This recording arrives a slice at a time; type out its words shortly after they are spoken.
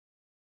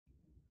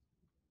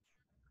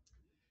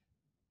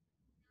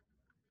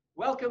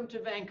Welcome to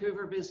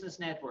Vancouver Business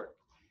Network,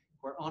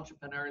 where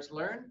entrepreneurs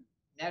learn,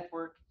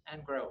 network,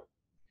 and grow.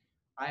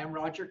 I am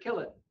Roger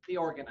Killen, the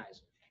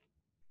organizer.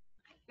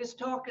 This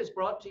talk is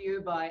brought to you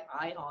by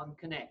Iman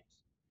Connect.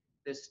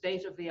 This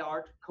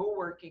state-of-the-art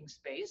co-working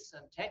space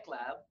and tech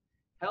lab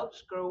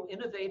helps grow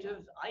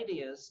innovative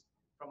ideas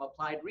from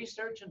applied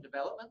research and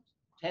development,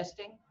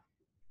 testing,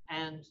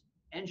 and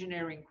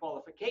engineering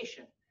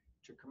qualification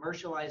to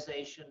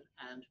commercialization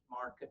and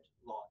market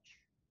launch.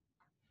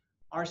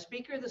 Our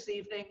speaker this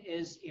evening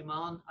is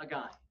Iman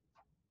Aghay.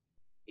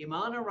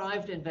 Iman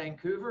arrived in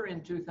Vancouver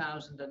in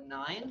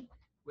 2009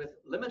 with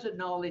limited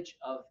knowledge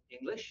of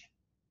English,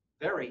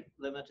 very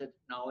limited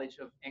knowledge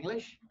of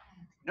English,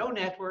 no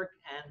network,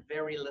 and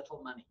very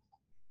little money.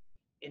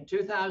 In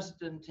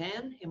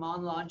 2010,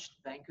 Iman launched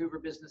Vancouver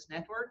Business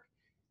Network,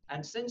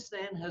 and since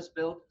then has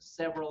built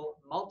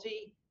several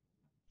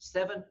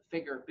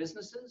multi-seven-figure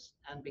businesses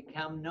and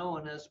become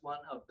known as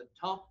one of the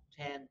top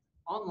 10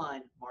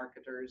 online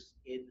marketers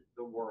in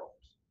the world.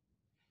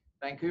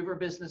 Vancouver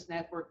Business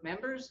Network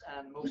members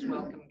and most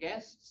welcome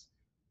guests,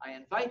 I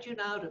invite you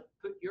now to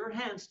put your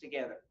hands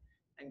together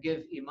and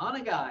give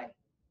Iman Aghay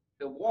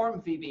the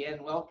warm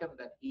VBN welcome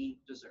that he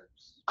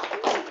deserves. Well,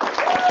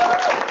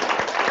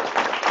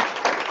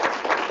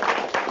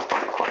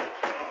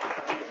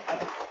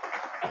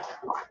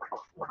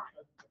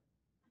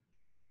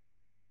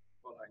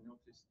 I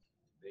noticed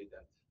today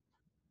that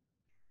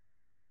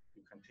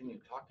you continue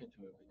talking to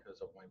me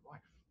because of my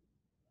wife.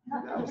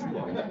 That was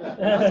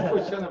that's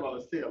questionable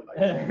still.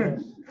 I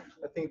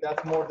think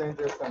that's more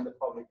dangerous than the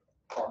public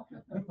hug.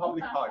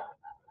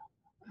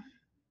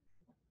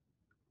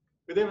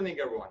 Good evening,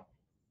 everyone.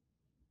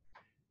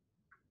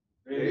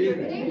 Good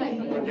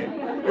evening. Okay.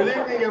 Good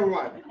evening,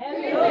 everyone.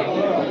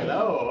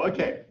 Hello.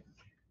 Okay.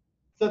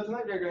 So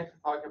tonight we're going to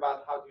talk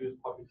about how to use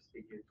public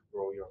speaking to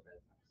grow your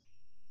business.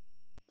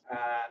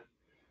 And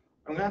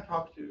I'm going to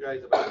talk to you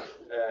guys about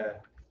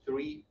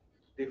 3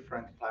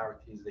 different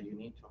clarities that you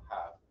need to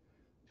have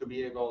to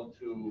be able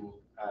to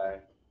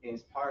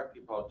inspire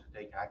people to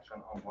take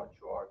action on what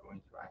you are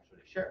going to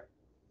actually share.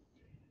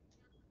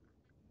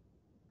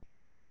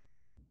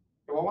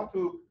 So I want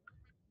to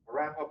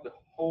wrap up the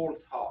whole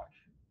talk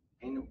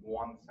in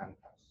one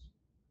sentence.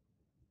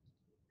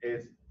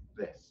 Is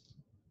this: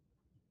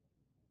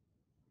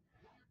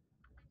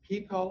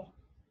 people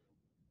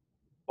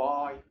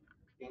buy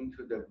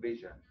into the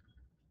vision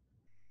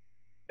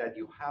that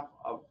you have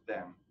of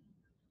them,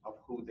 of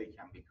who they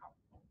can become.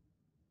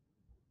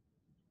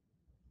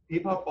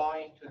 People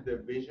buy into the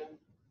vision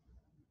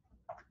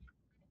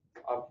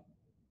of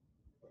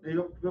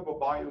people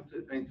buy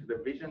into the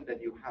vision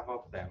that you have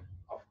of them,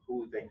 of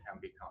who they can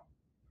become.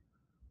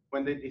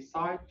 When they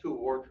decide to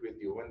work with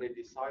you, when they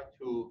decide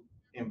to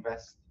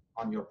invest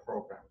on your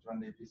programs, when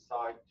they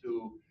decide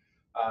to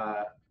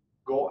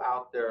go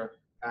out there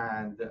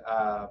and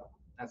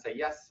say,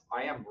 yes,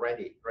 I am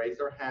ready. Raise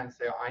their hand,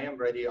 say, I am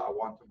ready, I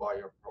want to buy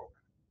your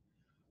program.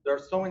 There are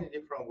so many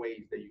different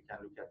ways that you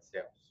can look at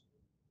sales.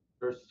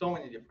 There's so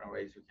many different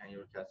ways you can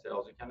look at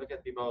sales. You can look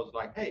at people who's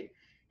like, hey,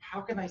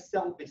 how can I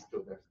sell this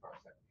to this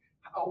person?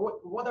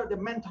 What are the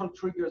mental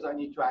triggers I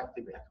need to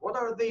activate? What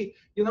are the,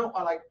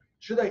 like,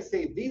 should I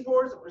say these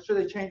words or should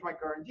I change my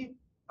guarantee?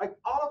 Like,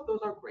 all of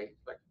those are great.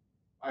 Like,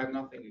 I have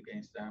nothing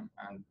against them.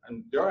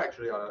 And they're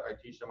actually, I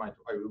teach them, I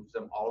use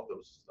them, all of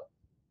those stuff.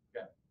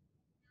 Okay.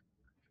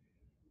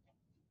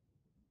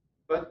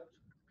 But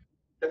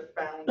the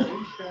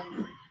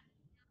foundation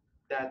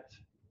that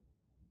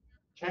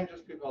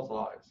changes people's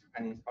lives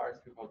and inspires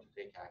people to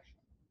take action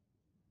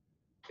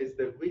is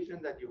the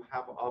vision that you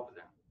have of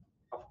them,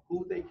 of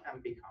who they can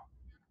become.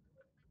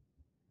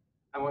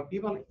 And when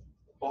people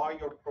buy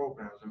your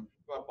programs, when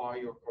people buy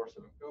your courses,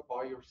 when people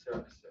buy your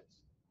services,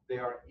 they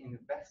are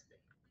investing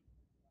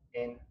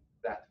in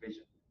that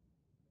vision.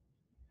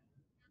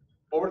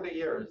 Over the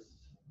years,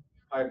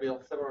 I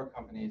built several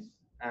companies,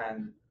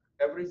 and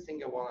every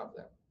single one of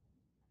them,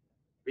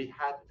 we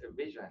had a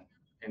vision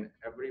in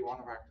every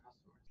one of our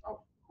customers of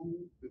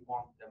who we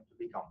want them to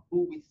become,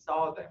 who we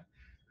saw them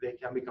they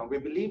can become. We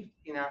believed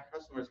in our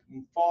customers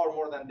far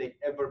more than they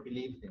ever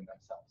believed in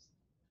themselves.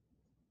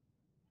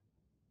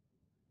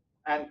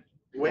 And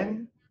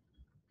when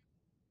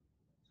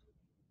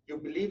you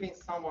believe in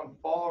someone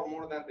far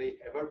more than they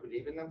ever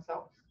believe in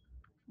themselves,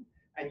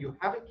 and you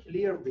have a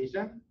clear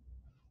vision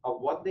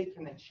of what they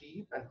can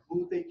achieve and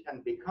who they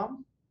can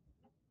become,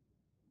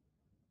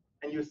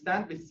 and you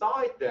stand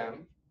beside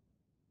them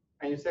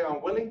and you say,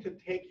 I'm willing to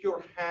take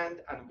your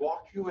hand and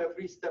walk you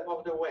every step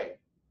of the way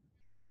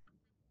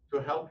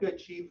to help you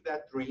achieve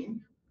that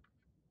dream,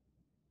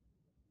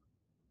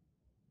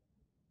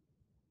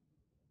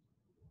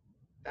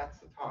 that's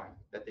the time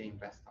that they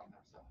invest on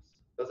themselves.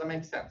 Does that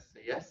make sense?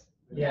 Yes?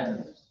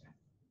 Yes.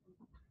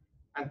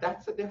 And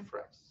that's the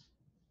difference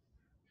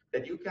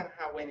that you can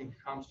have when it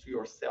comes to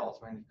your sales,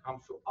 when it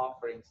comes to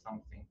offering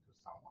something to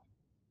someone.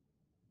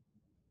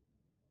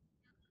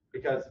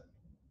 Because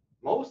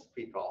most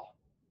people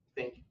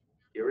think,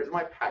 here is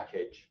my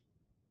package.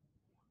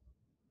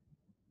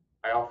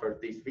 I offer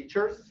these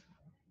features.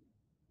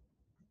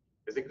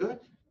 Is it good?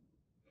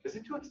 Is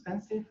it too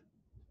expensive?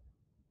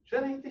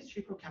 Should I eat this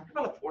cheaper? Can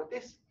people afford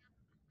this?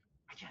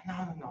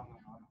 No.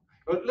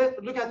 But let's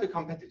look at the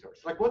competitors.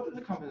 Like, what do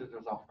the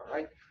competitors offer,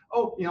 right?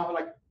 Oh,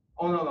 like,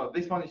 oh, no,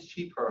 this one is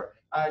cheaper.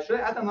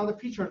 Should I add another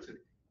feature to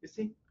it? You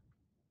see,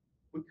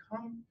 we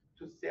come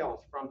to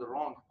sales from the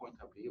wrong point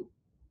of view.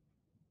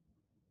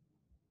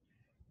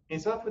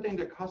 Instead of putting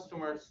the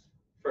customers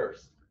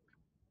first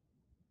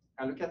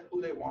and look at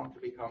who they want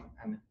to become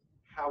and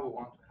how we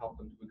want to help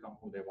them to become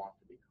who they want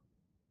to become.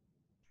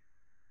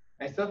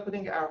 Instead of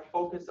putting our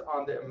focus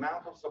on the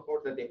amount of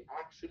support that they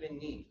actually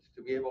need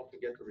to be able to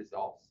get the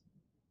results,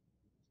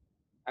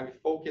 and we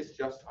focus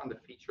just on the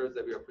features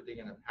that we are putting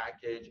in a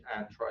package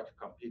and try to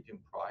compete in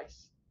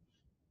price,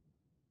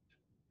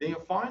 then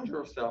you find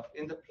yourself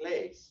in the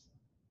place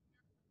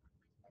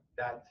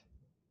that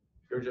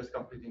you're just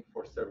competing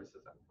for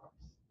services and price.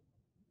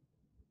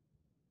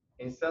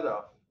 Instead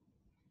of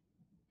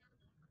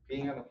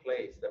being in a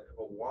place that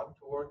people want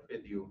to work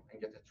with you and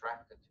get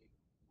attracted to you,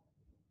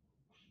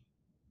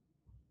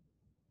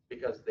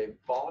 because they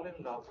fall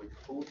in love with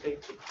who they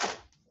become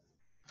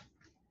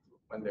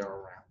when they're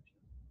around you.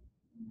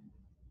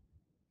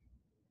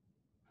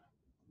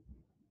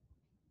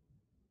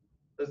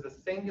 There's the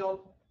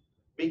single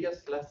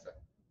biggest lesson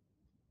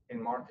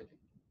in marketing.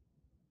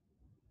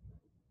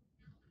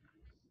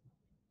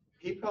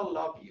 People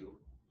love you.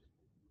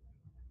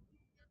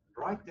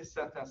 Write this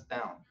sentence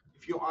down.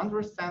 If you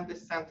understand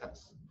this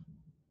sentence,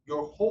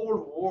 your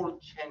whole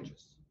world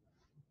changes.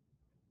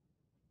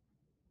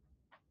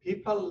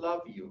 People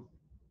love you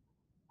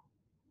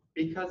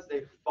because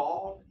they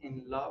fall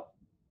in love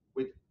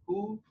with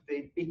who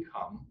they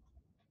become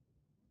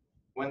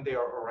when they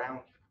are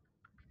around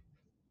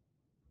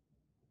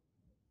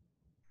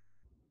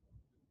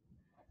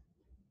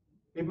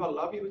you. People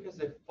love you because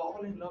they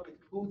fall in love with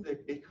who they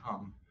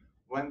become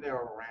when they're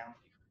around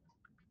you.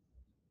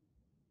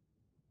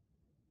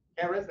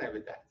 Can I resonate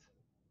with that?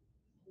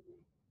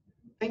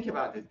 Think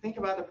about it. Think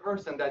about a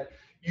person that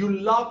you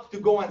love to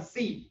go and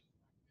see.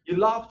 You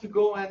love to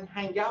go and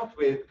hang out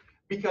with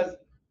because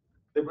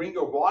they bring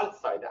your wild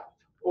side out.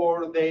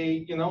 Or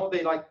they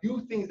like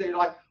do things that you're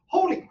like,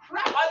 holy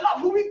crap, I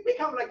love who we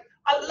become. Like,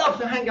 I love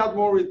to hang out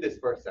more with this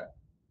person.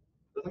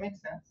 Does that make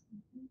sense?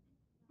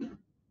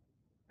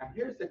 And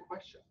here's the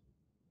question.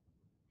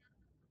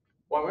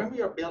 Well, when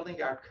we are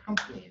building our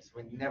companies,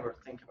 we never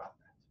think about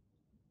that.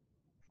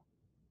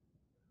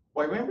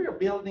 Well, when we are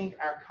building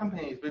our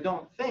companies, we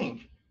don't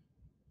think,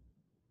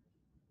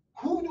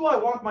 who do I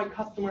want my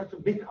customer to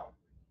become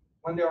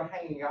when they're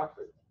hanging out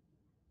with me?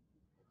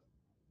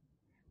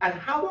 And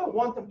how do I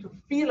want them to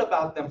feel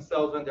about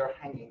themselves when they're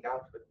hanging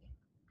out with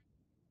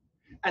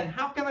me? And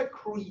how can I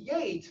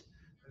create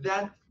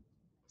that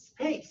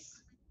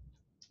space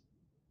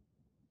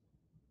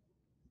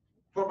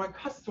for my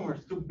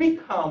customers to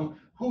become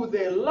who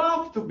they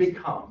love to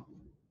become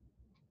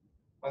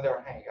when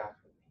they're hanging out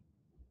with me?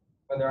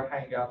 When they're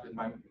hanging out with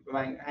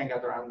hang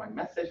out around my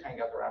message, hang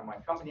out around my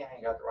company,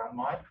 hang out around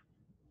my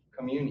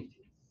community.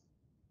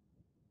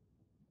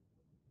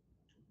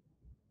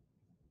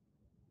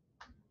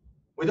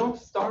 We don't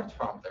start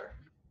from there.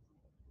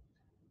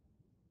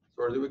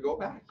 So where do we go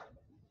back?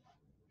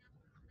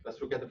 Let's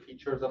look at the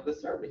features of the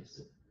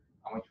service.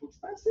 Am I too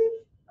expensive?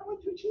 Am I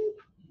too cheap?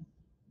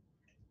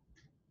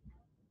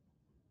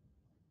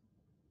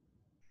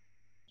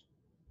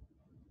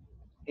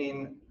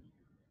 In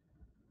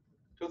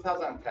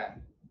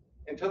 2010,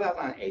 in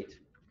 2008,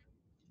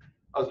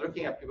 I was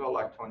looking at people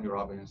like Tony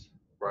Robbins,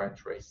 Brian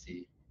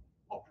Tracy,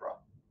 Oprah.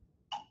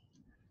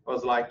 I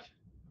was like,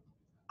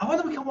 I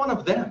want to become one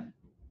of them.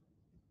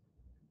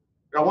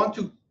 I want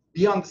to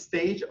be on the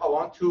stage. I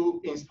want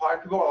to inspire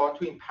people. I want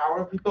to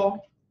empower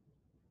people.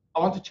 I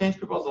want to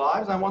change people's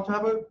lives. I want to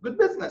have a good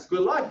business,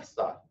 good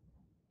lifestyle.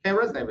 Can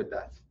you resonate with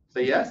that?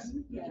 Say yes?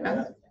 Yes.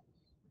 Yes.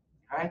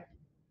 All right.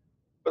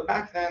 But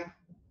back then,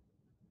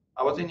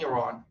 I was in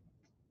Iran.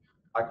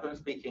 I couldn't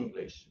speak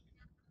English.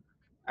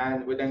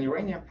 And with an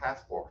Iranian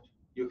passport,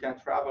 you can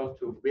travel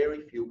to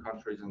very few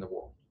countries in the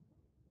world.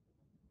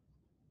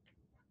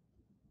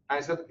 And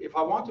I said, if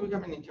I want to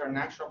become an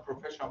international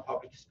professional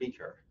public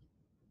speaker,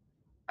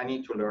 I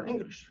need to learn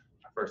English,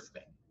 first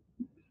thing.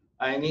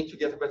 I need to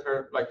get a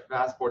better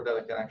passport that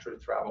I can actually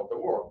travel the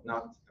world,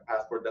 not a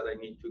passport that I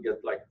need to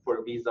get for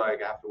a visa, I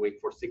have to wait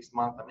for 6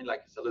 months. I mean,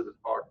 it's a little bit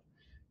hard,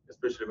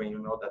 especially when you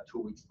know that 2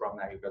 weeks from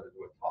now, you got to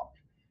do a talk,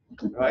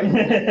 right?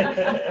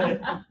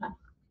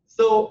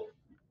 So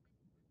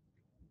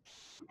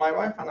my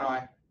wife and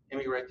I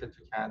immigrated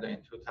to Canada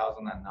in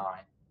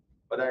 2009,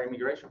 but our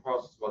immigration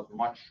process was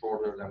much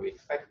shorter than we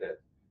expected.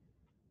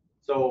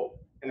 So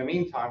in the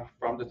meantime,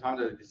 from the time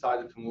that I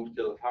decided to move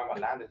till the time I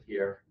landed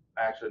here,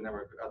 I actually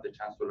never got the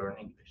chance to learn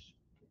English.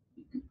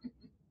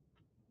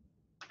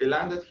 We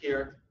landed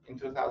here in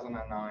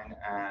 2009,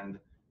 and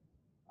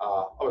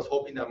I was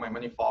hoping that my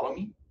money followed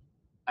me,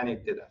 and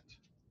it didn't.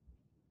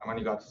 My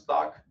money got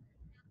stuck.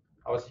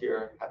 I was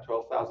here, had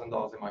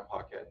 $12,000 in my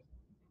pocket,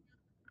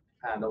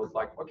 and I was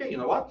like, okay, you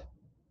know what?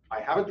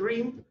 I have a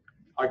dream.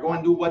 I go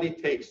and do what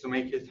it takes to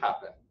make it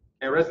happen.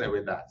 and resonate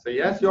with that. So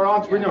yes, you're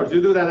entrepreneurs.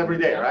 You do that every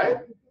day, right?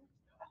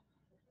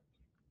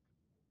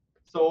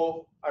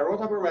 So I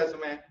wrote up a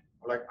resume.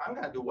 I'm like, I'm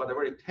gonna do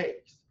whatever it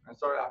takes, and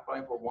started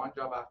applying for one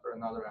job after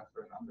another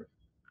after another.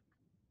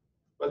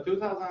 But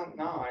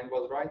 2009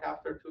 was right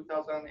after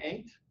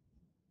 2008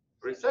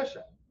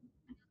 recession.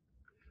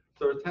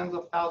 So tens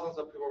of thousands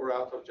of people were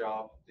out of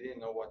job. They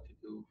didn't know what to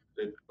do.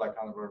 They like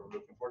kind of were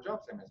looking for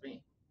jobs, same as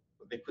me.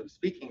 But they could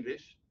speak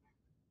English.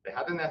 They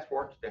had a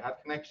network. They had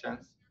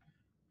connections.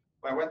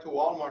 When I went to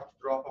Walmart to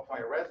drop off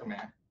my resume,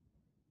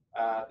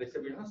 they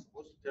said, we're not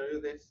supposed to tell you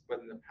this, but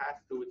in the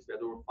past 2 weeks, there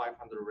were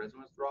 500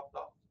 resumes dropped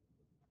off.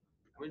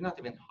 We're not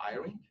even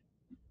hiring.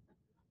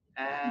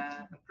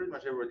 And pretty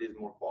much everybody is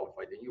more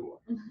qualified than you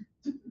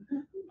are.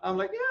 I'm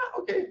like,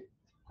 yeah, okay,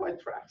 quite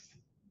tracks.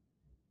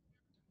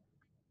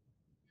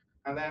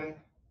 And then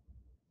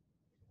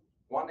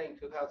one day in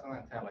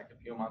 2010, like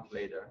a few months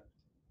later,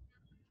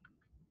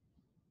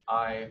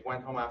 I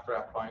went home after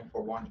applying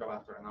for one job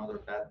after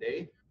another that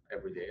day.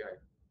 Every day, I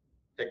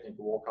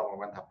technically woke up and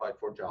went and applied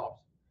for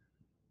jobs.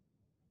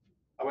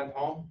 I went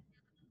home,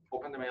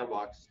 opened the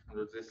mailbox, and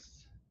there was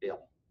this bill.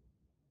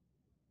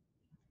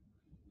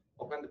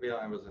 Opened the bill,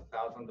 and it was a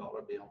 $1,000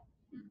 bill.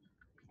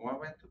 When I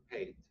went to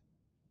pay it,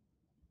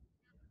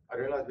 I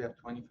realized we have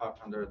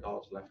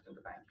 $2,500 left in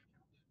the bank account.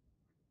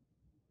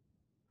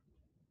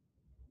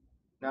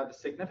 Now, the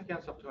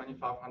significance of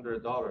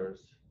 $2,500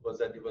 was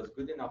that it was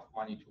good enough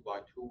money to buy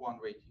 2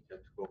 one-way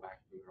tickets to go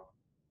back to Iran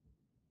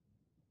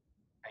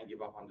and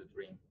give up on the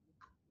dream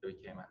that we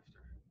came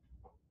after.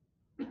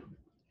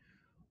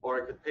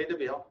 Or I could pay the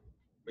bill,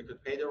 we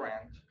could pay the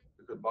rent,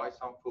 we could buy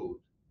some food,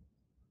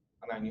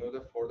 and I knew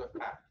that for the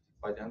fact,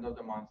 by the end of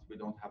the month, we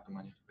don't have the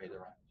money to pay the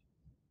rent.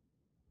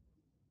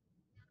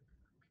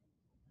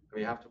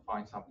 We have to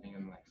find something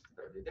in the next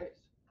 30 days.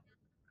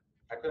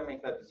 I couldn't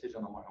make that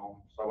decision on my own,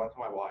 so I went to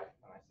my wife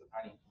and I said,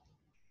 honey,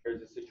 here's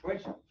the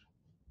situation.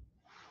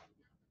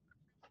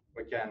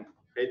 We can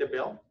pay the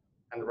bill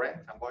and rent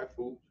and buy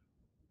food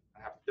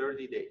and have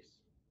 30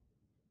 days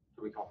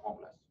to become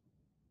homeless.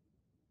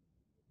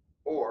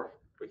 Or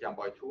we can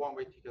buy 2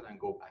 one-way tickets and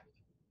go back.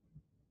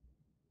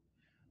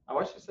 And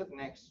what she said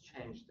next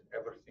changed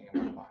everything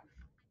in my life.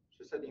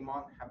 She said,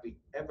 Iman, have we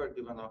ever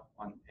given up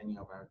on any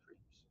of our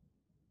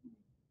dreams?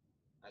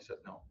 I said,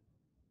 no.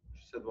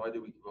 She said, why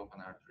do we give up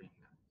on our dream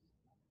then?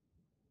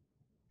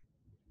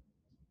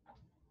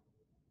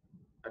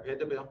 I paid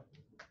the bill,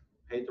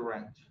 paid the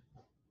rent,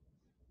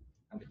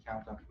 and the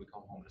countdown to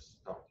become homeless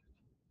started.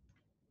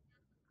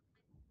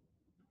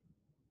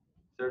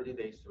 30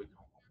 days to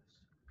become homeless,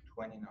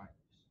 29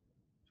 days,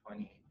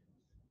 28 days,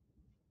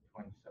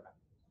 27 days.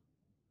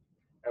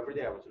 Every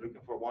day I was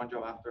looking for one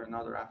job after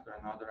another, after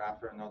another,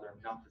 after another.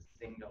 Not a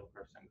single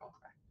person got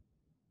back.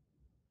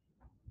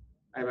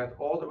 I went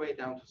all the way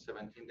down to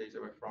 17 days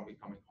away from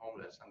becoming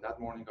homeless, and that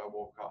morning I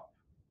woke up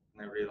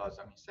and I realized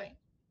I'm insane.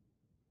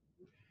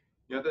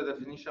 You know the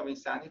definition of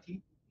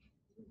insanity?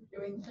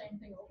 Doing the same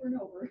thing over and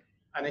over.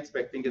 And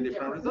expecting a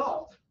different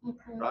result,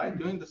 right?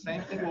 Doing the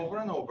same thing over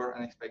and over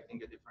and expecting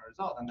a different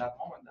result. And that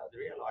moment I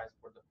realized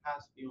for the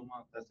past few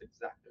months, that's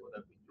exactly what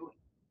I've been doing.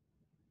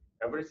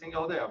 Every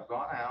single day I've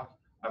gone out,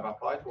 I've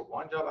applied for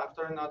one job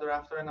after another,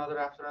 after another,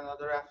 after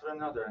another, after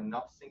another, and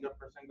not a single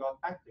person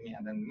got back to me.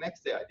 And then the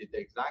next day I did the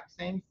exact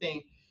same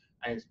thing.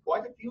 And it's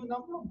quite a few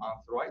number of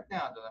months right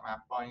now that I'm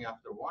applying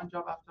after one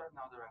job after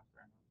another, after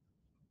another.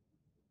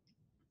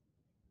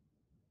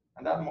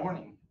 And that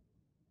morning,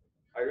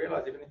 I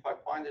realized even if I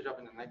find a job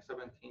in the next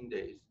 17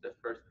 days, the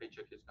first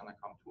paycheck is going to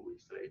come 2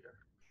 weeks later.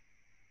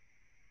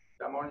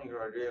 That morning,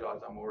 I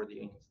realized I'm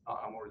already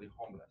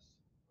homeless.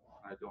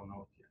 I don't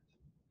know it yet.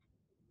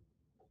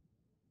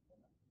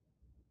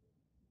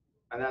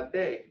 And that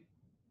day,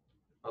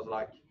 I was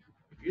like,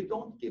 if you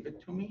don't give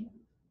it to me,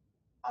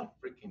 I'll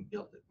freaking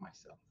build it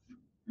myself.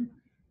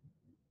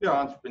 You're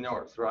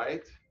entrepreneurs,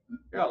 right?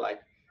 You're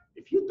like,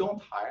 if you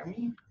don't hire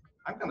me,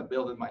 I'm going to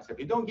build it myself. If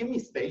you don't give me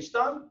stage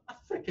time, I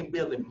freaking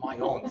build it my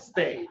own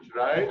stage,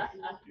 right?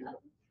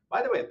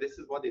 By the way, this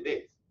is what it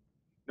is.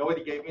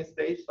 Nobody gave me a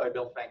stage, so I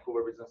built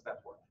Vancouver Business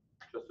Network.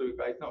 Just so you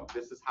guys know,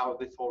 this is how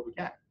this all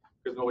began.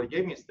 Because nobody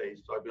gave me a stage,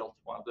 so I built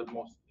one of the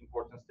most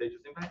important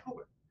stages in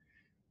Vancouver.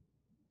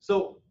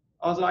 So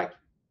I was like,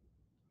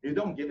 you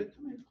don't give it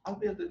to me, I'll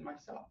build it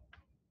myself.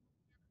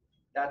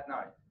 That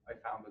night, I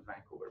founded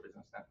Vancouver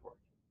Business Network,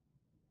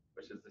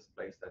 which is this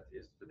place that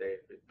is today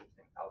with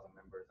 15,000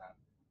 members and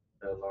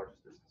the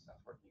largest business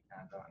network in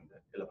Canada and the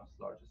 11th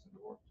largest in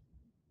the world.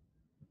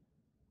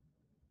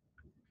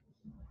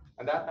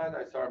 And that night,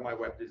 I started my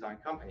web design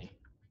company.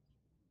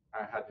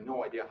 I had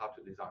no idea how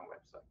to design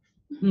websites.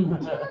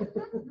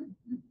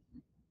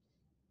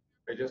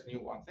 I just knew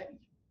one thing.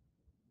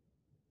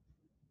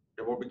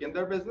 They will begin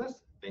their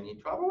business, they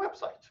need to have a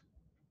website.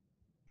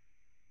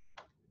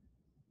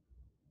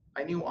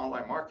 I knew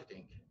online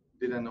marketing,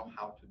 didn't know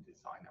how to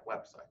design a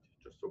website,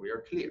 just so we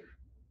are clear.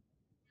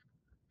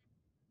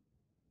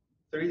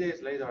 3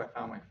 days later, I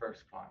found my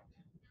first client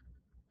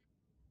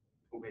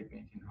who paid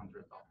me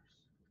 $1,800.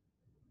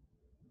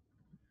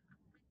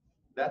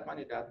 That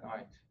money that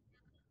night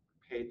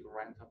paid the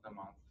rent of the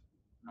month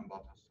and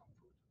bought us some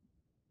food.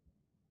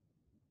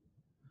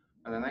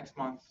 And the next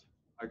month,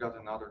 I got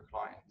another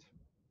client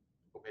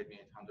who paid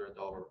me $800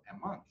 a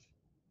month,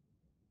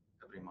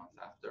 every month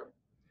after.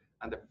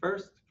 And the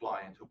first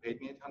client who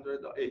paid me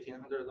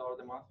 $1,800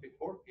 a month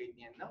before paid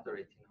me another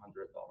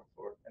 $1,800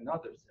 for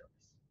another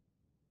service.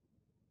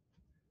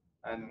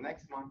 And the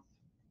next month,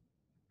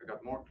 I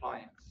got more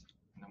clients,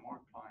 and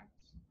more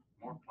clients,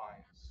 more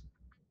clients.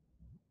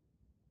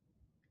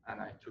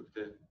 And I took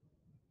the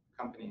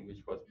company,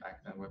 which was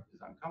back then web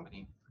design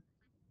company,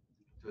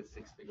 to a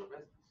six-figure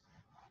business.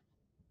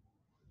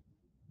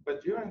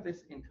 But during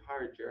this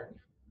entire journey,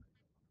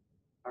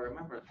 I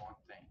remembered one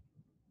thing.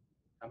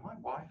 And my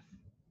wife,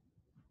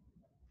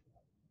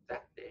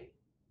 that day,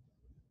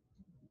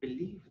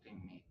 believed in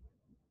me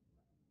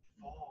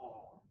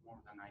far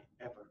more than I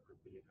ever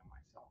could believe in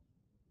myself.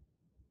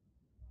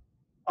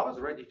 I was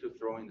ready to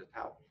throw in the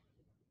towel.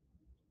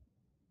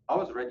 I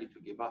was ready to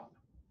give up.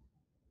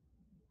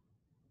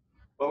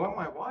 But when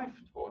my wife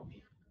told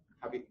me,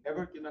 have you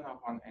ever given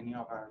up on any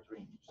of our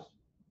dreams? I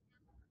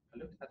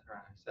looked at her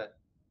and I said,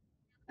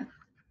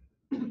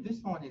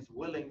 this one is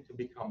willing to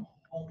become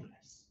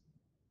homeless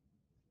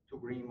to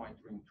bring my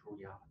dream to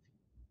reality.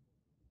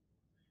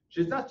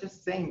 She's not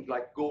just saying,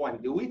 like, go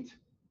and do it.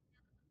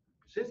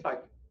 She's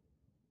like,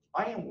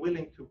 I am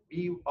willing to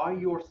be by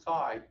your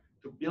side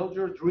to build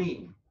your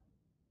dream,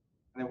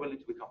 and I'm willing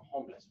to become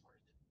homeless for it.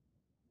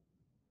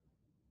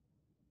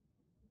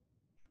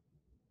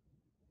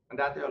 And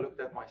that day I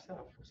looked at myself.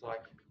 I was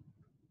like,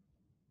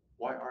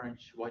 why don't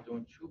you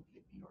believe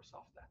in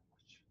yourself that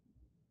much?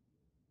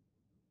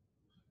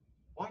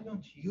 Why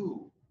don't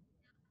you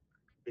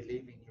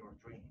believe in your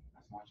dream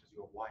as much as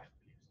your wife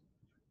believes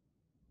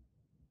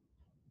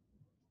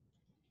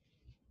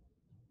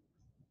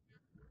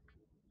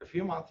in it? A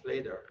few months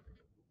later,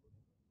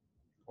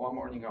 one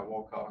morning I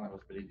woke up and I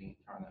was bleeding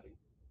internally.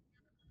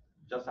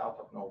 Just out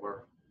of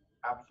nowhere,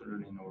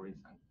 absolutely no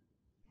reason.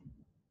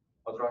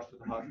 I was rushed to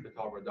the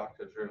hospital where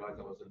doctors realized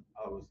I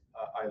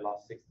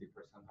lost 60%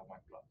 of my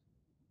blood.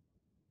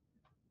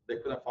 They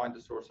couldn't find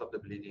the source of the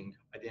bleeding.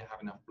 I didn't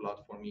have enough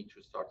blood for me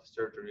to start the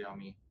surgery on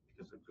me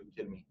because it could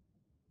kill me,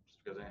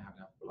 just because I didn't have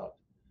enough blood.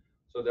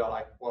 So they're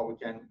like, well, we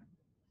can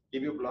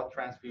give you blood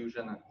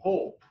transfusion and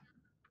hope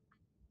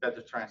that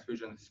the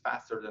transfusion is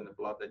faster than the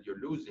blood that you're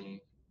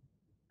losing,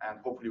 and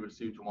hopefully we'll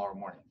see you tomorrow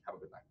morning. Have a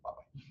good night.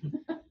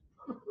 Bye-bye.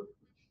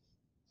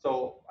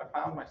 So I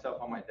found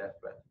myself on my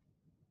deathbed,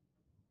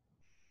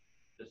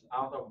 just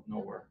out of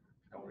nowhere,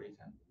 no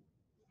reason.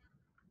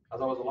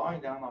 As I was lying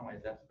down on my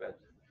deathbed,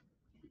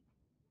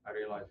 I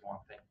realized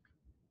one thing.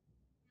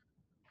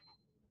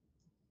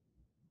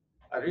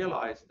 I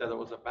realized that I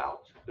was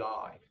about to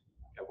die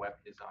a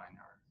web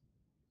designer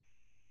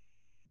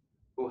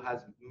who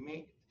has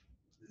made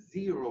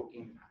zero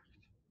impact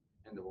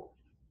in the world.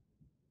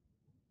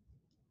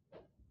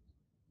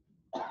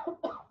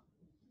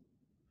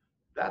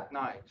 That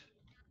night,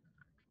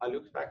 I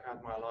looked back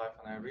at my life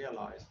and I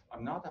realized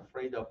I'm not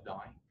afraid of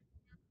dying.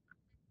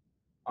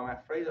 I'm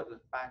afraid of the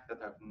fact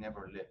that I've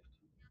never lived.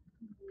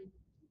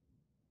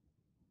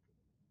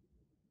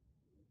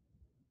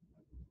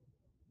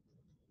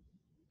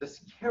 The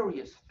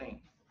scariest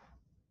thing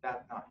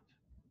that night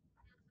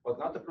was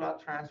not the blood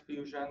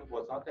transfusion,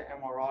 was not the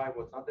MRI,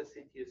 was not the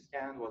CT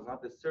scan, was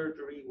not the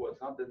surgery, was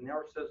not the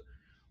nurses,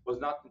 was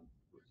not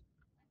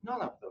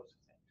none of those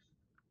things.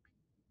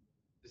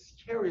 The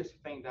scariest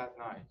thing that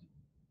night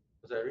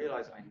was I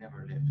realized I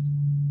never lived.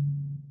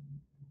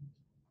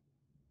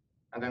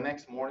 And the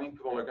next morning,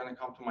 people are going to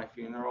come to my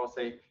funeral and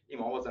say,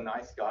 Iman was a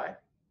nice guy.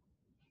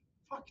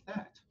 Fuck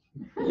that.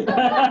 I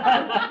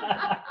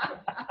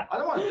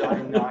don't want to die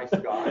a nice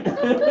guy.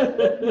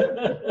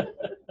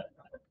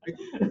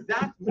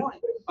 That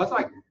morning, I was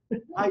like,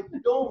 I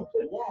don't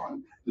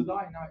want to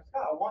die a nice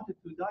guy. I wanted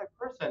to die a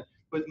person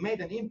who has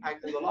made an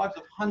impact in the lives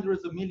of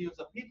hundreds of millions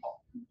of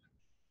people.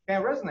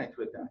 Can I resonate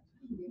with that?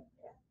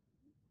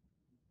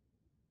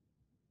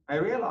 I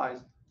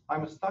realized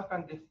I'm stuck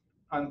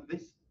on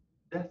this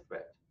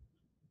deathbed,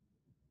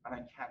 and I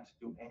can't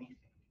do anything.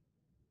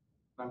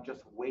 I'm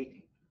just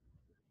waiting.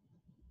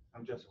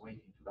 I'm just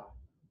waiting to die.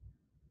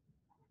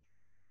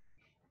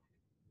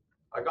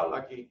 I got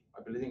lucky.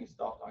 My bleeding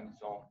stopped on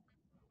its own.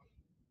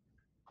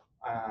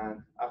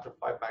 And after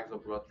 5 bags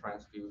of blood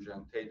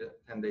transfusion,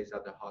 10 days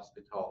at the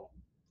hospital,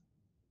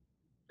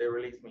 they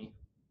released me. I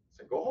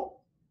said, go home.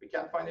 We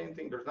can't find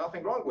anything. There's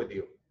nothing wrong with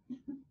you.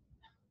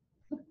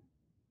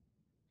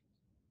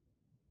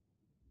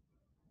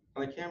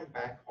 When I came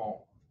back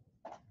home,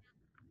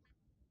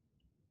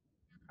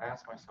 I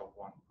asked myself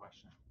one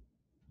question.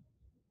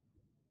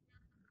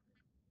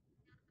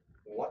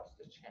 What's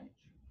the change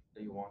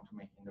that you want to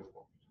make in the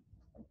world?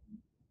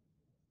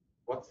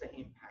 What's the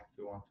impact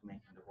you want to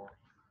make in the world?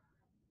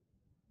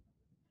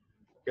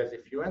 Because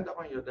if you end up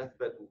on your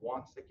deathbed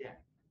once again,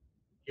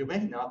 you may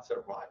not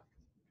survive.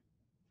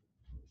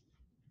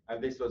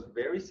 And this was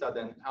very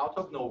sudden, out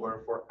of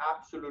nowhere, for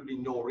absolutely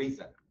no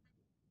reason.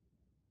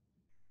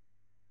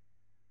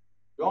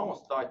 You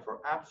almost died for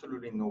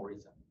absolutely no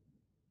reason.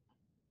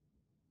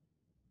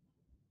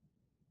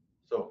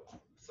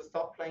 So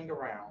stop playing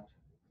around.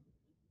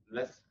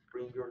 Let's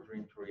bring your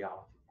dream to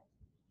reality.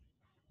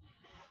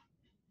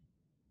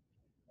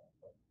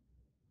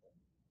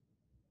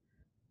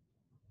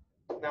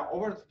 Now,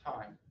 over the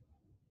time,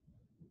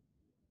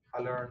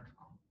 I learned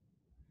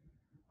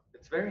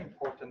it's very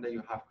important that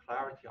you have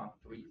clarity on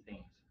three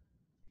things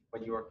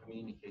when you are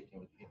communicating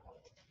with people.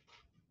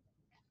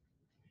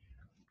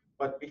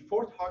 But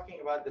before talking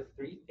about the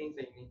three things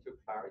that you need to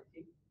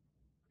clarity,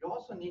 you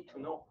also need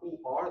to know who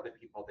are the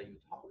people that you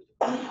talk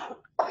to.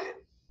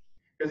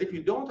 Because if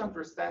you don't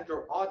understand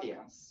your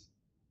audience,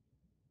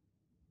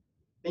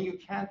 then you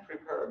can't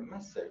prepare a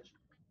message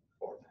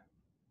for them.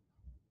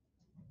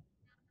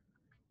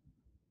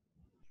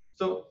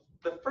 So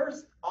the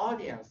first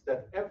audience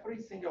that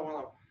every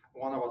single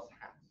one of us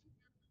has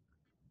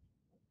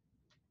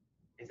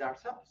is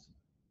ourselves.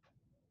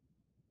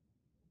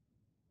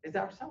 Is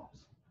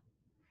ourselves.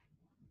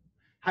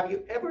 Have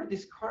you ever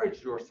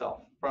discouraged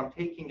yourself from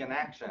taking an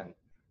action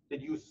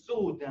that you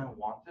so damn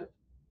wanted?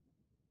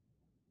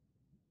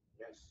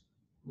 Yes.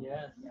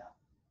 Yes. Yeah.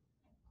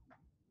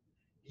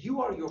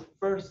 You are your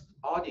first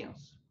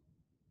audience.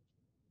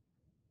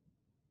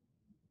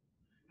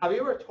 Have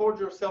you ever told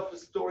yourself a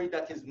story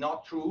that is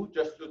not true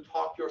just to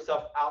talk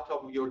yourself out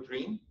of your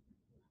dream?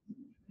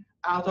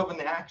 Out of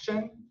an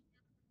action?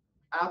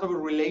 Out of a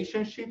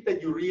relationship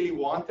that you really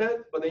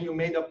wanted, but then you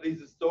made up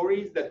these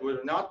stories that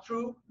were not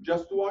true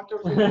just to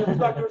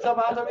talk yourself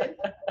out of it?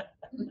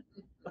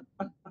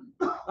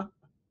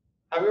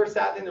 Have you ever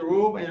sat in the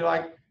room and you're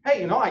like,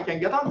 hey, I can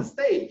get on the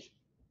stage,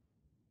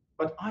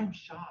 but I'm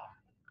shy.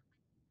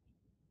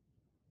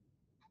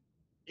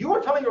 You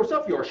are telling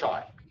yourself you're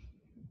shy.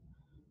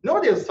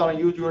 Nobody is telling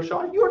you you're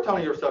shy. You are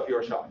telling yourself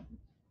you're shy.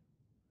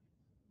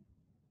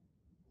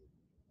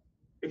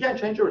 You can't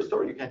change your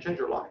story. You can't change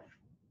your life.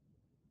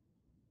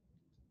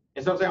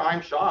 Instead of saying,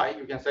 I'm shy,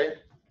 you can say,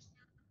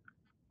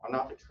 I'm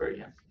not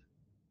experienced.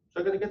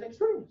 So I'm going to get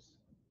experience.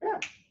 Yeah.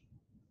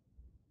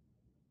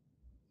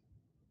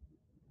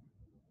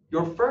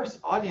 Your first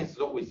audience is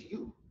always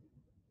you.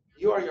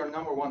 You are your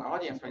number one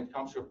audience when it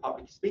comes to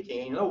public speaking.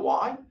 And you know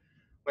why?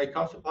 When it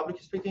comes to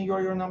public speaking, you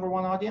are your number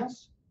one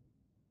audience?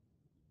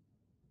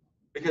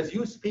 Because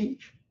you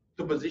speak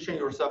to position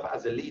yourself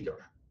as a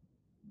leader.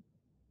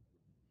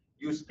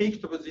 You speak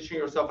to position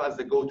yourself as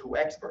the go-to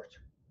expert.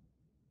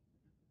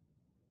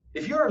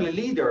 If you're a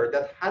leader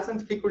that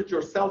hasn't figured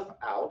yourself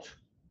out,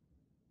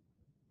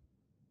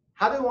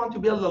 how do you want to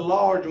build a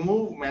large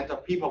movement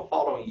of people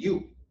following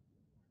you?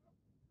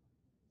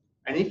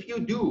 And if you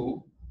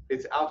do,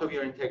 it's out of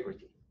your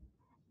integrity.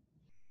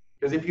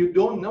 Because if you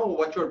don't know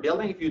what you're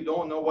building, if you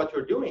don't know what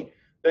you're doing,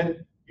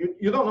 then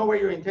you don't know where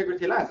your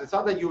integrity lands. It's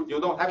not that you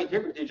don't have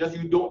integrity, it's just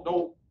you don't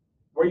know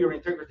where your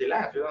integrity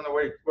lands. You don't know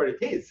where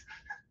it is.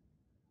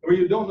 Where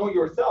you don't know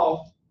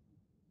yourself,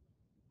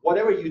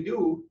 whatever you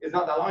do is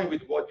not aligned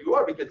with what you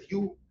are because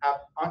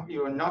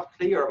you're not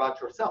clear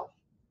about yourself.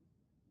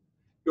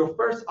 Your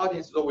first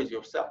audience is always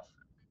yourself.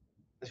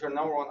 That's your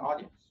number one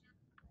audience.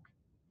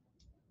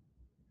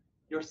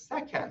 Your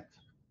second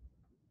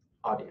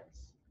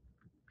audience.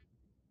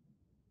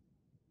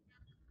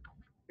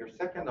 Your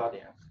second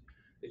audience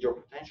is your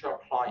potential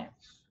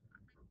clients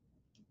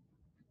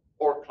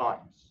or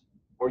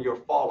your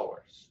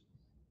followers,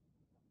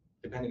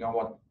 depending on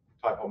what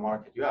type of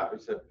market you have.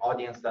 It's an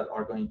audience that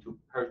are going to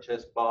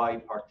purchase, buy,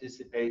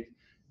 participate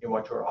in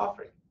what you're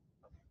offering.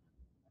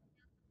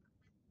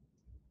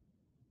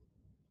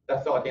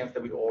 That's the audience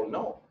that we all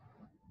know.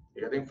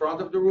 You get in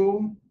front of the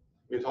room,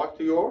 you talk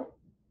to your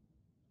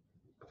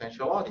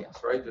potential audience,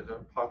 right? You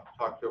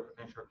talk to your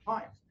potential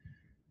clients.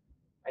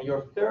 And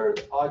your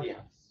third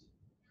audience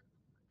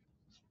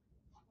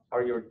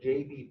are your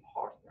JV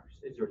partners,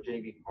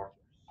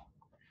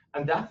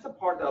 And that's the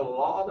part that a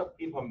lot of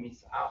people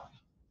miss out.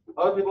 A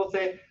lot of people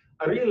say,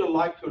 I really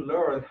like to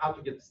learn how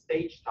to get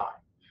stage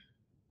time.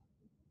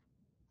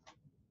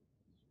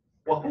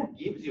 Well, who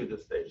gives you the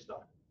stage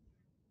time?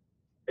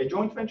 A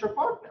joint venture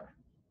partner.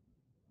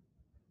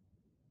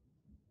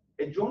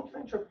 A joint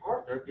venture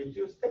partner gives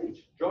you a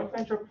stage. Joint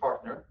venture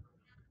partner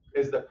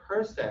is the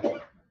person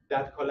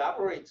that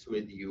collaborates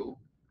with you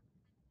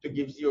to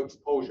give you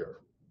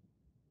exposure.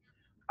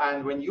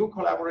 And when you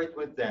collaborate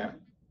with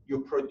them,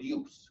 you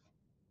produce.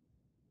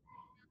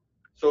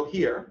 So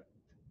here,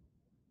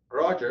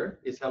 Roger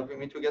is helping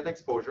me to get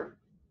exposure.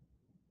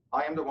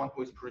 I am the one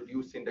who is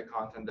producing the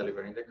content,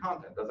 delivering the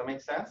content. Does that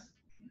make sense?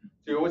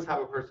 So you always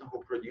have a person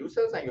who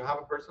produces and you have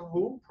a person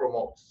who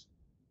promotes,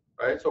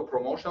 right? So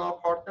promotional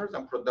partners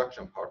and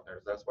production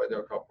partners. That's why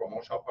they're called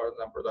promotional partners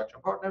and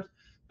production partners.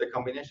 The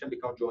combination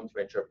becomes joint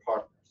venture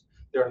partners.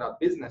 They're not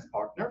business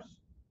partners.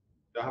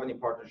 They don't have any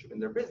partnership in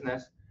their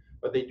business,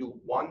 but they do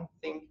one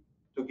thing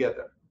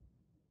together.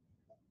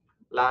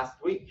 Last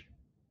week,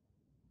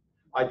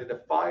 I did a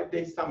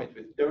 5-day summit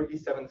with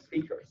 37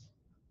 speakers.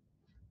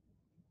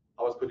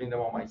 I was putting them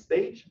on my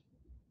stage.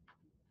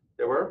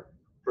 They were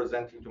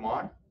presenting to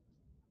my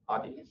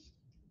audience.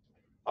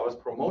 I was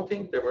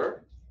promoting, they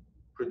were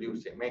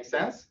producing. Make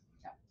sense?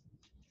 Yeah.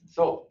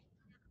 So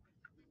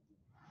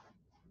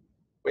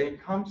when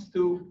it comes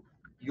to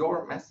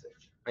your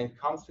message, when it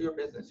comes to your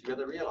business, you got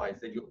to realize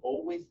that you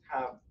always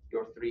have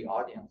your three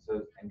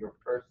audiences, and your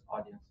first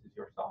audience is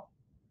yourself.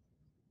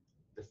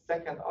 The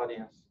second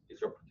audience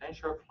is your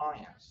potential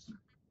clients,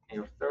 and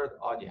your third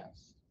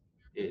audience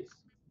is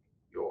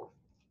your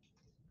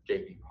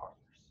JV partners.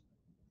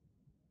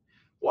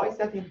 Why is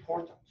that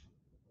important?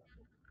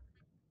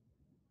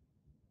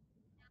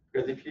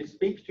 Because if you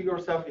speak to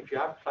yourself, if you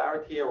have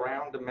clarity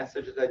around the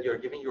messages that you're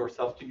giving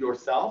yourself to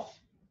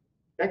yourself,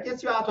 that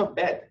gets you out of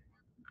bed.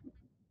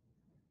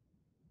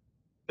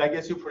 That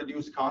gets you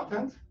produce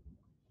content.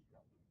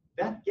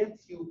 That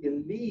gets you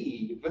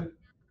believe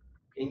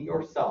in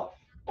yourself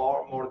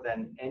far more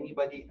than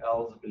anybody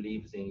else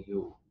believes in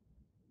you.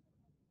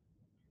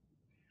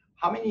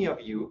 How many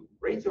of you,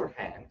 raise your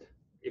hand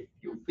if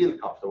you feel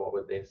comfortable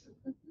with this,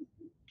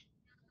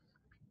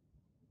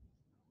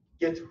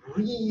 get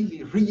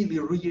really, really,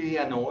 really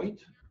annoyed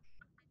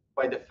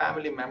by the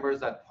family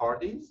members at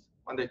parties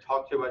when they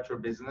talk to you about your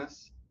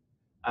business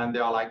and they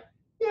are like,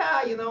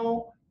 yeah, you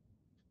know,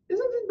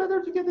 isn't it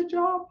better to get a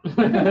job?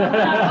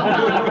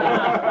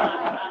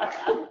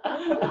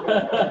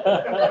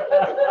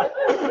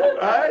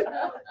 Right?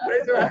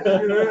 Raise your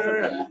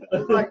hand.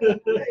 It's like, hey,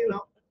 you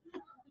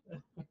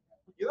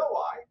know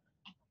why?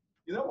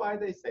 You know why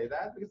they say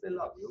that? Because they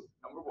love you,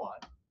 number one.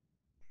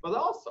 But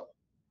also,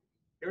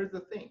 here's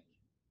the thing.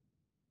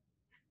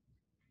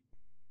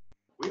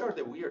 We are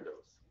the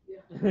weirdos.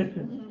 Yeah.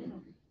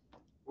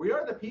 We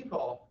are the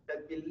people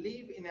that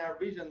believe in our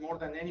vision more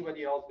than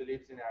anybody else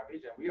believes in our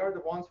vision. We are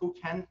the ones who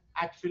can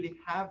actually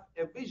have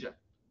a vision.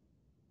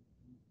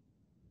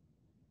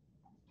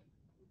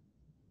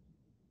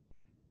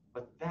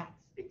 But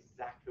that's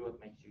exactly what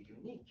makes you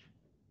unique.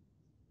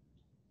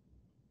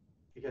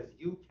 Because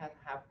you can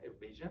have a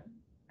vision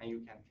and you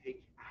can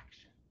take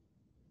action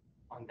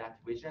on that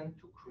vision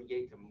to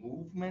create a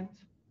movement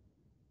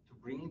to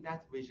bring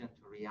that vision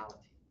to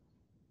reality.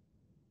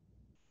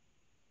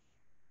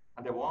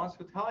 And the ones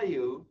who tell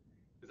you,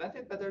 isn't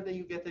it better that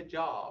you get a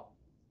job,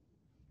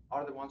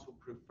 are the ones who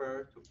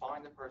prefer to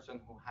find a person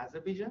who has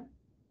a vision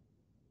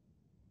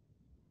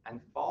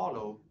and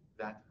follow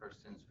that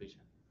person's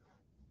vision.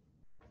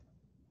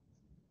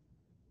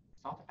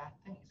 It's not a bad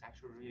thing, it's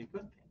actually a really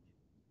good thing.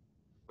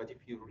 But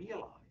if you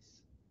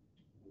realize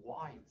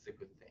why it's a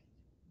good thing,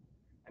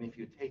 and if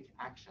you take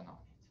action on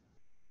it,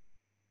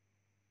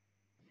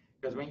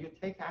 because when you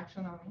take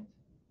action on it,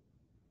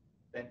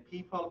 then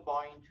people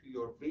buy into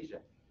your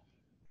vision.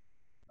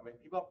 And when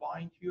people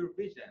buy into your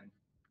vision,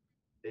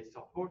 they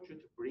support you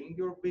to bring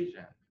your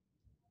vision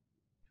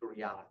to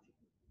reality.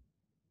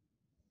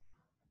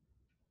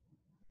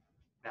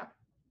 Now,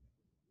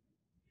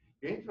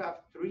 you need to have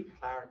three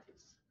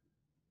clarities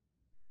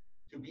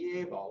to be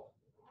able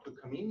to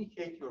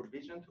communicate your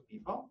vision to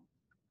people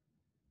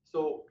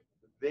so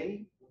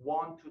they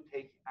want to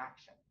take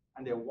action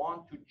and they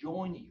want to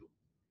join you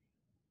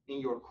in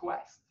your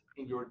quest,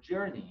 in your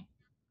journey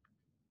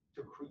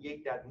to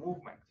create that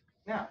movement.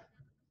 Now,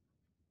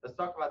 let's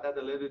talk about that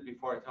a little bit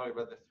before I tell you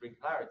about the three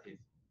clarities.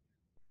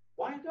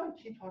 Why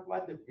don't you talk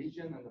about the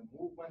vision and the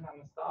movement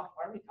and the stuff?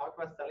 Aren't we talking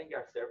about selling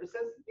our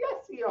services?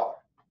 Yes, we are.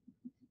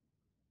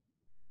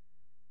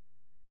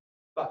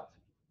 But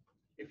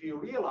if you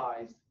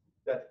realize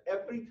that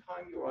every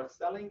time you are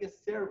selling a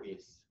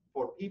service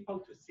for people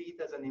to see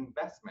it as an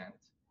investment,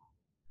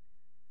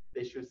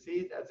 they should see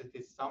it as it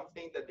is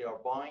something that they are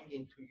buying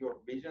into your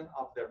vision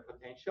of their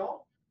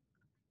potential,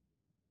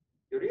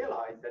 you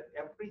realize that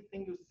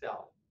everything you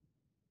sell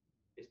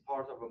is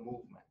part of a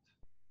movement.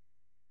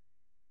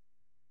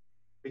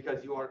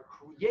 Because you are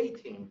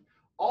creating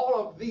all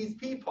of these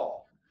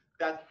people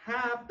that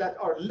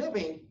are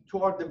living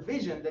toward the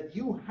vision that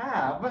you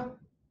have,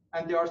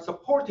 and they are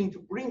supporting to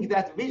bring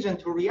that vision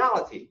to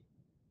reality.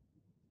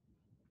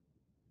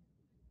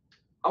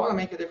 I want to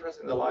make a difference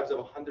in the lives of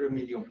 100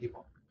 million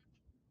people.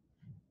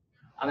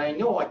 And I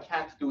know I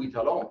can't do it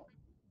alone.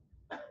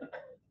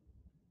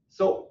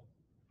 So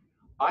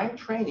I'm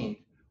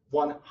training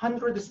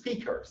 100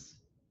 speakers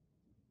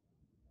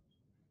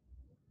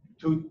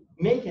to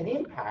make an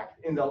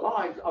impact in the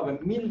lives of 1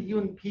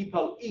 million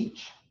people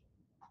each.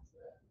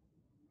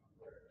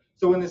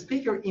 So when the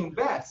speaker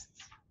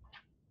invests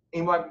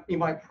in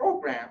my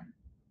program,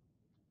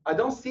 I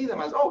don't see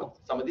them as, oh,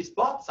 somebody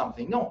bought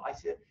something. No, I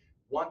see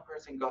one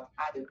person got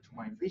added to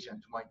my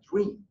vision, to my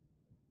dream.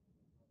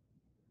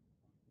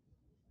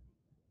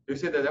 You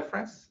see the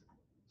difference?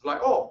 It's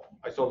like, oh,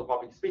 I sold a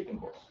public speaking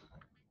course.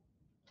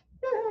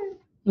 Yay!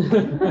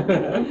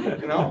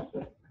 You know?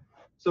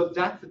 So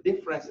that's the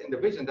difference in the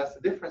vision. That's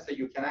the difference that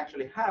you can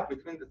actually have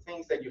between the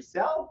things that you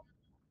sell,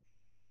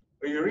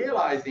 where you're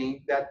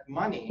realizing that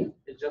money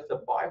is just a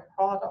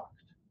byproduct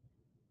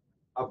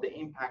of the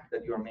impact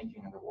that you're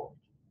making in the world.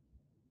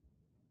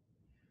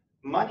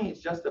 Money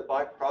is just a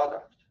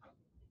byproduct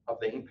of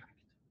the impact.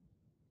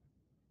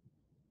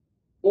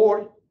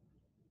 Or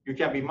you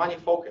can be money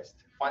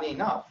focused. Funny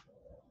enough,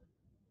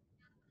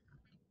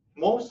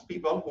 most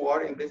people who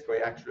are in this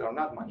way actually are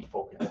not money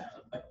focused.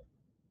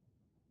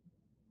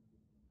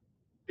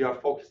 They are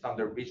focused on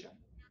their vision.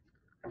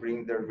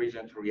 bring their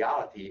vision to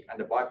reality, and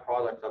the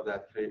byproduct of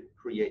that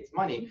creates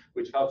money,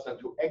 which helps them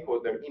to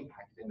echo their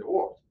impact in the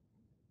world.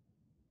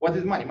 What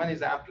is money? Money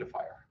is an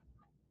amplifier,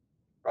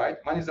 right?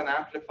 Money is an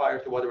amplifier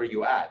to whatever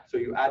you add. So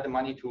you add the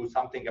money to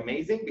something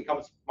amazing,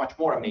 becomes much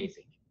more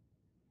amazing.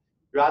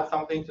 You add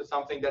something to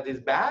something that is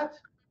bad,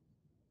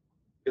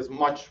 is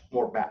much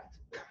more bad,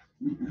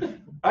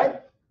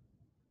 right?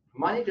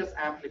 Money just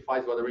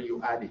amplifies whatever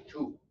you add it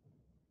to.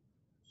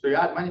 So you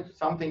add money to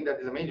something that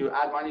is amazing. You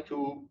add money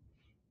to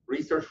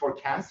research for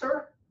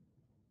cancer,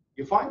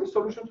 you find the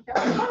solution to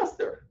cancer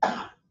faster,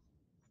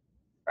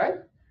 right?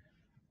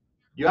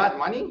 You add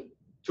money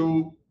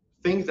to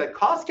things that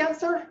cause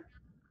cancer,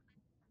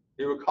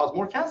 it will cause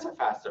more cancer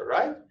faster,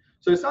 right?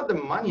 So it's not the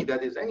money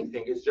that is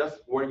anything, it's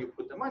just where you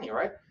put the money,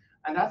 right?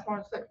 And that's what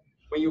I'm saying.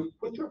 When you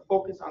put your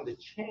focus on the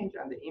change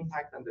and the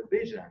impact and the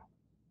vision,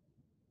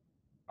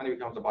 money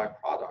becomes a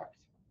byproduct.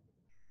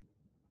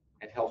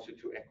 It helps you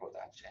to echo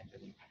that change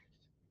and impact.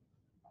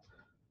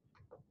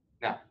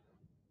 Now,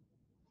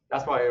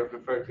 that's why I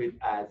refer to it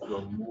as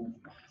your movement,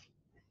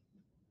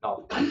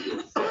 not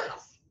your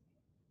sales.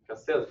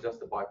 Because sales is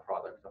just a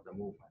byproduct of the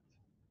movement.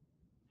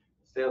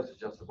 Sales is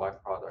just a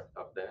byproduct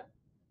of the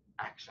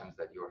actions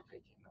that you are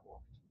taking in the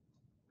world.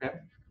 Okay?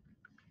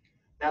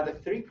 Now, the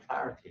three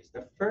clarities.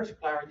 The first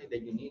clarity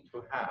that you need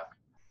to have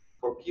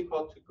for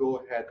people to go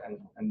ahead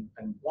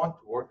and want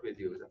to work with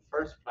you, the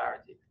first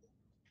clarity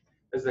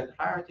is the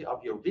clarity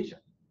of your vision.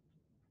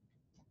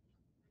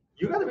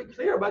 You got to be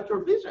clear about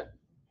your vision.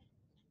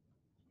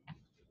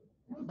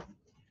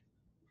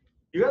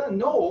 You got to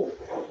know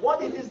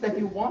what it is that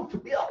you want to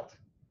build.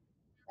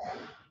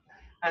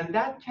 And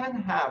that can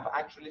have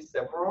actually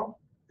several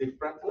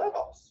different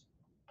levels.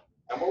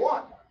 Number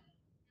one,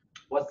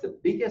 what's the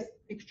biggest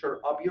picture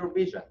of your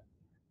vision?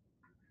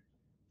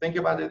 Think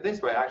about it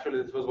this way.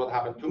 Actually, this was what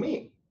happened to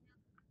me.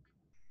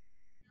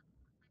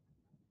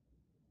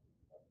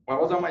 When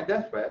I was on my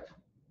deathbed,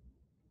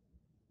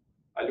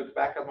 I looked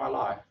back at my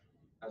life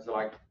and was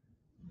like,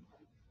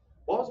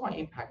 what was my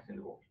impact in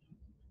the world?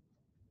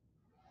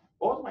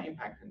 What was my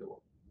impact in the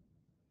world?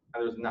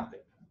 And there was nothing,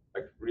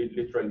 like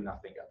literally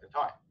nothing at the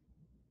time.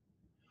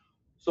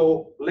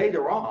 So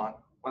later on,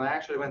 when I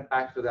actually went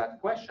back to that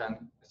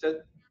question, I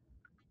said,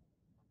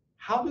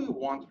 how do you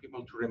want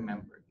people to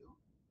remember you?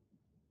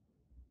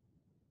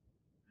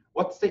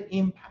 What's the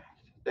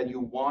impact that you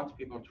want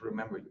people to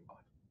remember you by?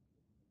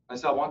 And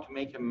so I want to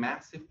make a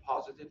massive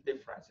positive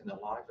difference in the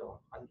lives of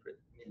 100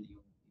 million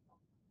people.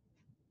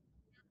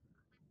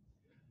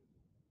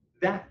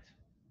 That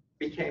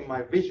became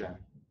my vision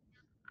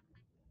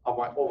of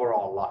my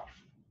overall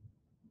life.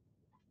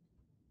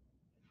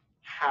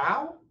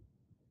 How?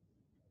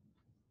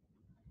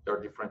 There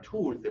are different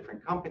tools,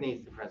 different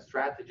companies, different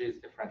strategies,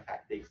 different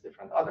tactics,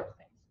 different other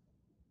things,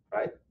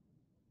 right?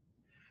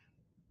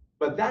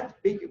 But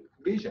that big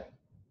vision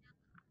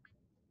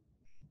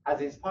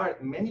has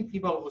inspired many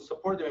people who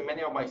supported me,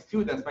 many of my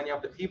students, many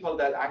of the people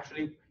that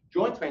actually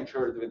joint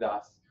ventured with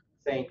us,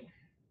 saying,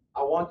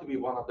 I want to be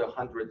one of the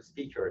 100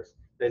 speakers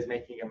that is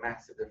making a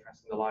massive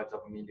difference in the lives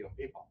of 1 million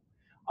people.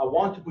 I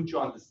want to put you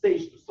on the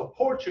stage to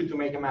support you to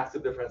make a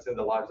massive difference in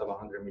the lives of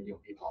 100 million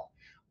people.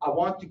 I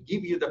want to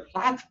give you the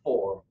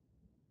platform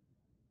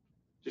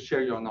to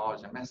share your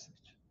knowledge and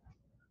message.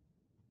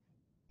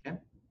 Okay?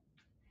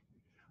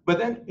 But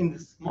then in the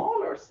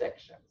smaller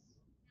sections,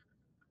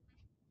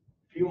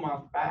 a few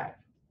months back,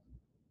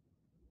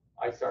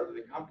 I started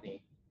a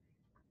company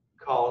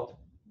called,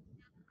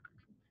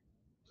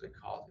 what's it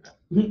called?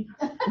 You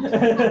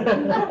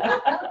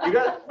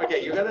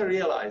got to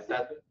realize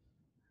that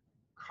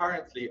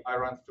currently I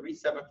run 3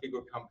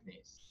 7-figure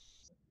companies,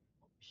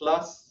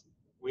 plus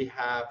we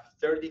have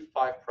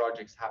 35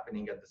 projects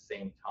happening at the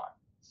same time.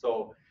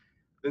 So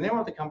the name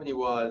of the company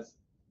was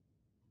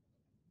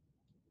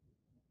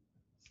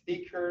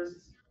Professional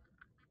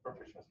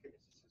Speakers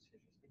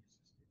Association.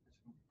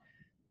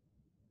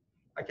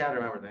 I can't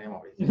remember the name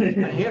of it.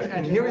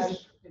 And here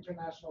is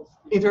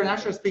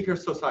International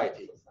Speakers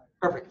Society.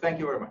 Perfect. Thank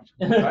you very much.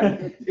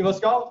 Right? It was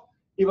called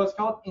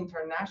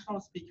International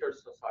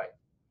Speakers Society.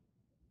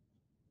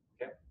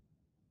 Okay.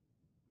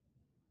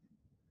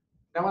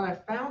 Now, when I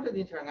founded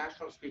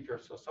International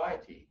Speakers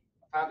Society,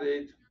 I founded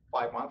it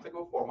 5 months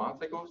ago, 4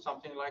 months ago,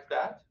 something like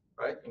that,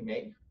 right? In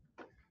May.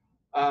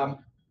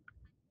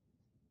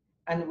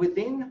 And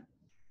within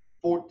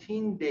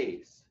 14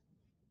 days,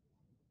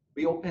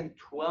 we opened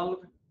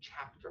 12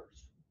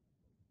 chapters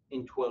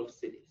in 12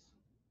 cities.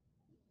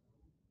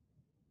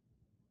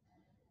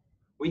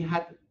 We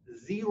had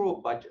zero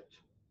budget.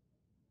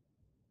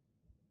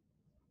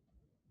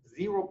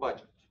 Zero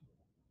budget.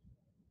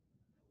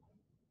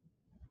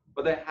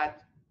 But I had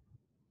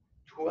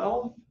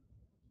 12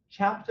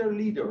 chapter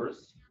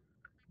leaders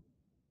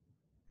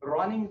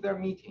running their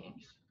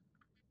meetings.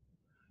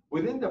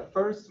 Within the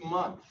first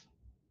month,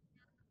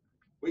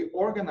 we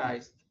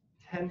organized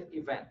 10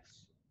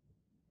 events.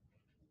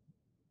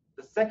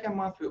 The second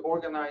month, we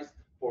organized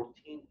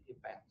 14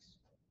 events.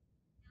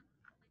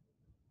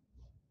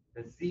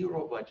 A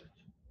zero budget.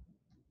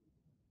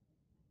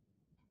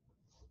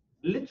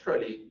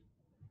 Literally,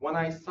 When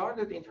I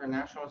started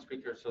International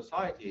Speaker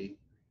Society,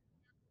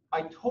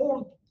 I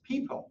told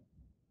people,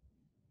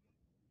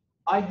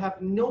 I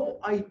have no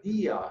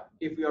idea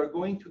if we are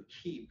going to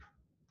keep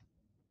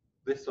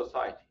this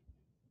society.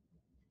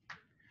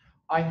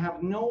 I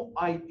have no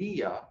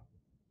idea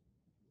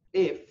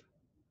if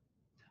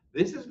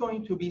this is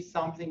going to be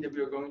something that we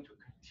are going to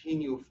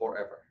continue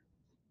forever.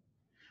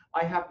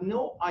 I have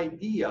no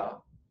idea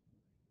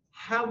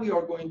how we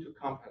are going to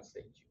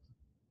compensate you.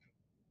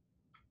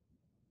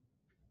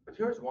 But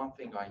here's one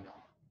thing I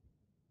know.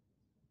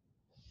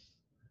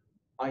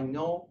 I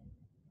know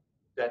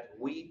that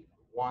we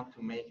want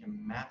to make a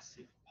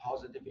massive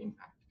positive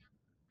impact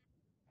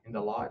in the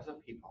lives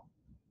of people.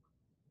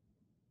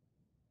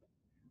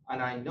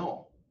 And I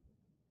know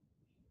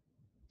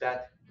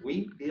that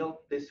we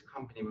built this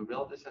company, we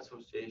built these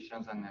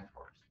associations and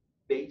networks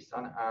based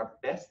on our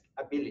best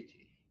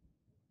ability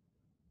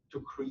to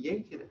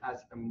create it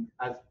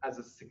as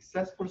a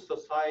successful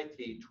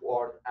society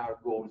toward our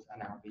goals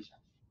and our vision.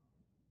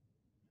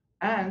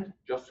 And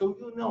just so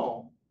you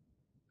know,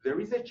 there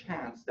is a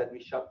chance that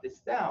we shut this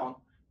down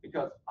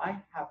because I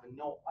have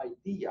no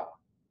idea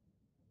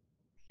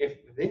if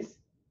this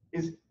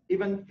is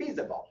even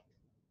feasible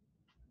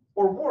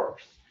or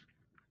works.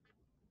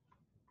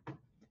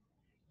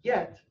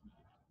 Yet,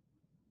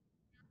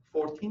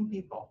 14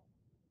 people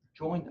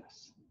joined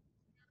us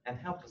and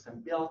helped us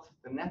and built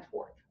the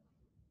network.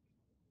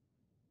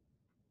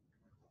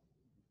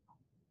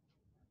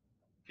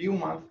 Few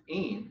months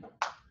in,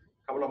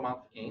 couple of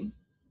months in,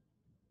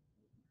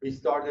 we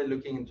started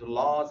looking into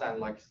laws and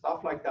like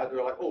stuff like that. We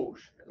were like, oh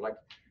shit, like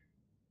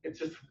it's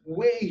just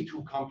way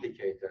too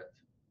complicated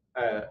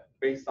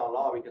based on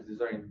law because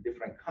these are in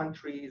different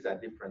countries and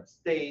different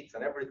states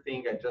and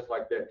everything, and just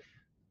like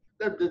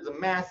there's a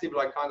massive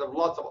like kind of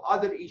lots of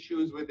other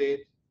issues with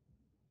it.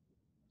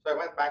 So I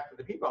went back to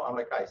the people. I'm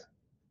like, guys,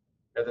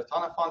 there's a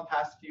ton of fun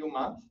past few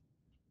months,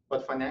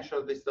 but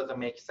financially this doesn't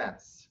make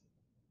sense.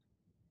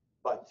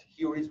 But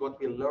here is what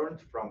we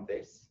learned from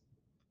this,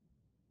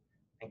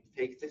 and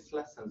take these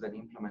lessons and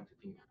implement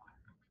it in your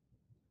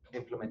life.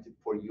 Implement it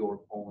for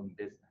your own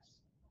business.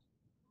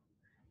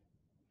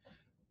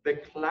 The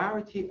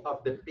clarity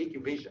of the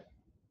big vision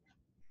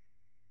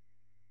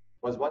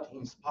was what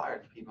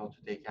inspired people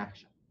to take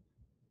action.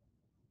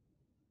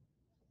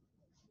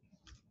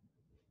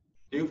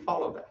 Do you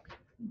follow that?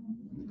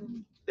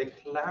 The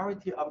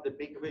clarity of the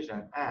big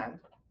vision and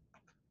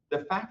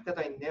the fact that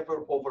I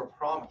never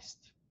overpromised.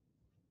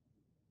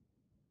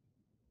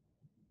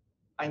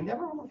 I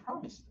never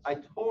overpromised. I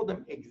told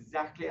them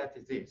exactly as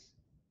it is.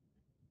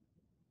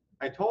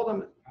 I told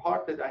them the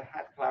part that I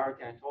had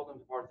clarity, and I told them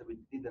the part that we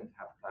didn't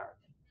have clarity.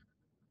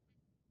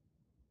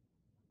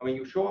 I mean,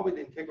 you show up with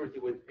integrity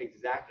with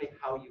exactly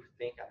how you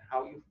think and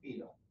how you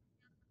feel.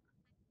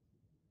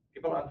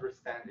 People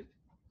understand it.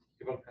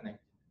 People connect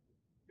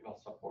it. People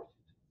support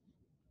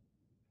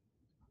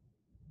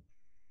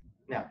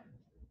it. Now,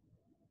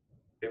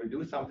 did we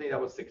do something that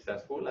was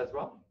successful as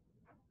well?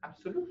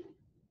 Absolutely.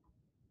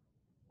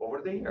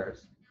 Over the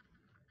years,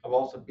 I've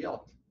also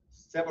built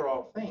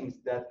several things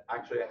that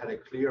actually had a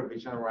clear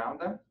vision around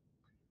them,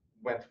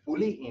 went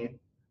fully in,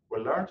 we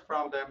learned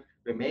from them,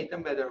 we made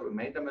them better, we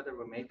made them better,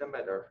 we made them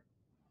better,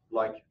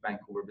 like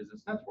Vancouver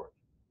Business Network.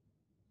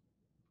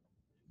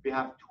 We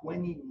have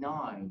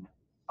 29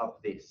 of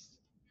this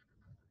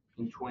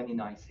in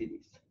 29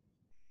 cities.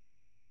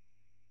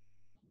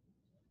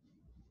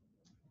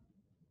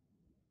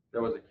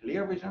 There was a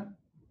clear vision,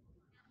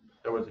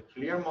 there was a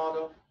clear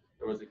model,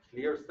 there was a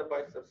clear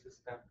step-by-step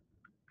system,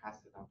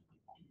 passed it on to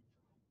people.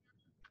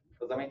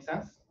 Does that make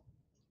sense?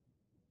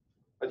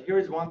 But here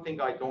is one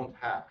thing I don't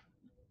have.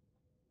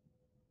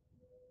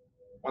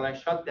 When I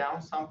shut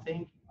down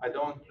something, I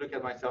don't look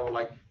at myself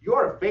like,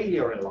 you're a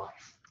failure in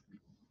life.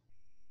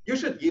 You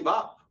should give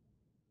up.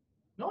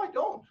 No, I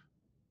don't.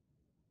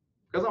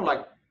 Because I'm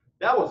like,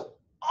 that was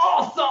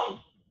awesome.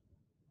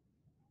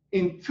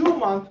 In 2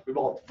 months, we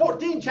bought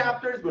 14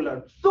 chapters. We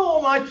learned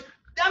so much.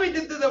 Damn it,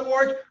 it didn't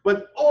work.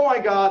 But oh my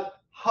God,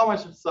 how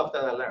much stuff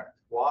that I learned.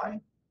 Why?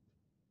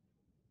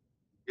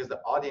 Because the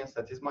audience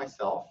that is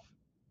myself,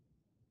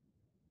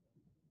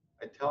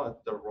 I tell it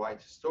the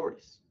right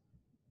stories.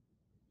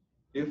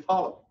 Do you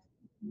follow?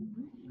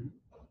 Mm-hmm.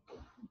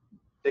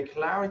 The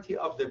clarity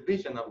of the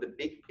vision, of the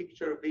big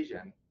picture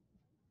vision,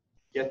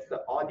 gets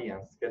the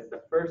audience, gets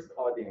the first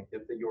audience,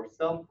 gets the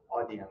yourself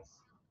audience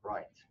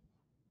right.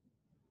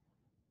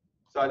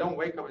 So I don't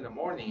wake up in the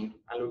morning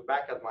and look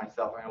back at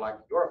myself and I'm like,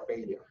 you're a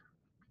failure.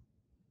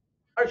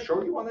 Are you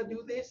sure you want to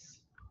do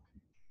this?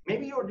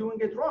 Maybe you're doing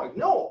it wrong.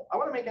 No, I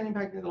want to make an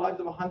impact in the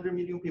lives of 100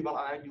 million people,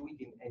 and I do it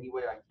in any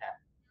way I can.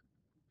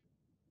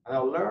 And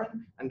I'll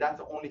learn, and that's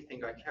the only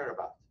thing I care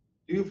about.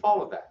 Do you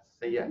follow that?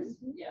 Say yes.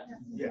 Yes.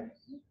 Yes.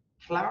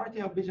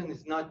 Clarity of vision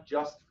is not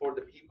just for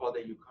the people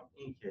that you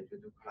communicate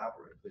with, you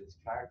collaborate with. It's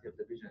clarity of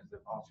the vision is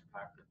also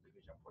clarity of the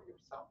vision for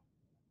yourself.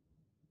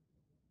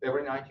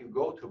 Every night you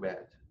go to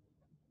bed,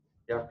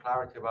 you have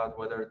clarity about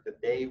whether the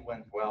day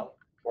went well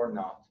or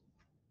not,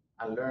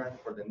 and learn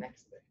for the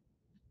next day,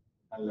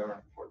 and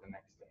learn for the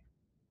next day.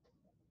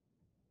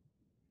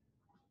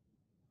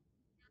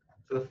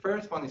 So the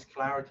first one is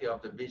clarity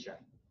of the vision.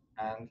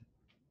 And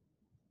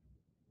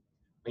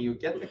when you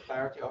get the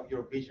clarity of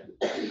your vision,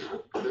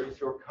 whether it's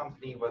your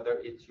company, whether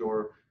it's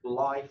your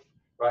life,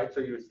 right? So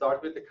you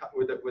start with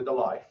the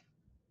life.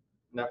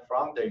 Now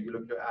from there, you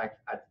look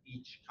at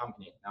each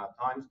company. Now at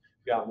times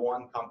you have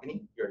one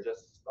company, you're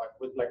just stuck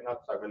with, like,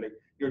 not stuck with, like,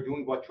 you're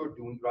doing what you're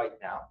doing right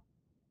now.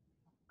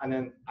 And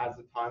then as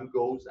the time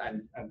goes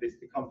and this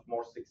becomes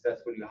more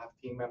successful, you have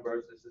team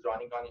members, this is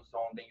running on its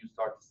own, then you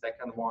start the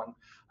second one.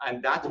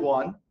 And that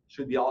one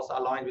should be also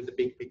aligned with the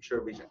big picture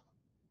vision,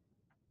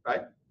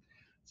 right?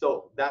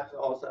 So that's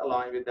also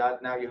aligned with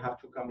that. Now you have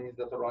two companies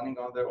that are running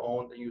on their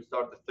own, then you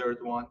start the third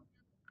one.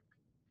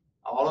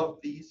 All of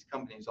these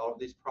companies, all of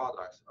these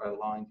products are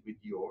aligned with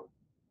your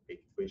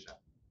big vision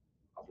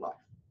of life.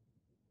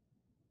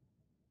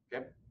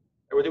 Okay?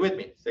 Everybody with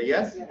me? Say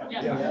yes?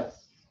 Yeah.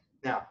 Yes.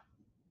 Now,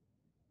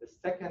 the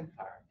second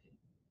clarity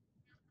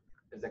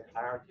is the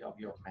clarity of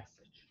your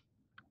message.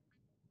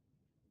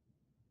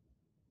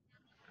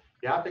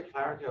 You have the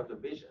clarity of the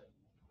vision,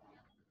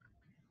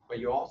 but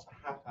you also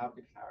have to have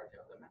the clarity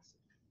of the message.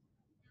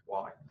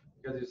 Why?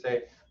 Because you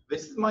say,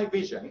 this is my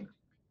vision,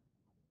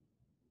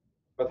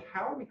 but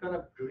how are we going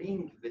to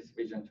bring this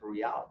vision to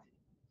reality?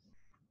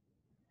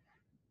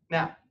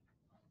 Now,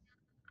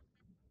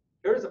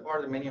 here's a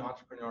part that many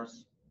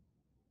entrepreneurs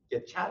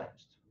get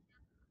challenged.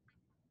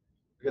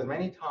 Because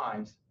many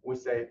times we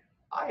say,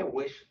 I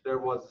wish there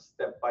was a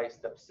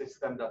step-by-step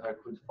system that I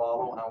could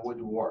follow and would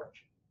work,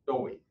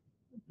 don't we?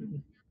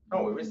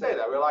 No, we say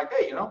that. We're like,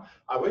 hey,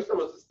 I wish there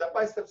was a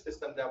step-by-step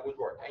system that would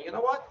work. And you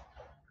know what?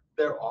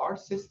 There are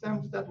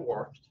systems that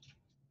worked,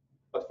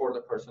 but for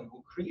the person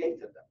who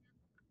created them.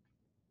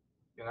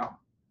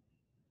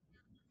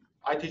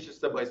 I teach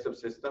step-by-step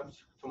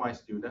systems to my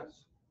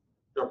students.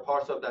 There are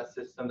parts of that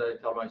system that I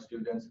tell my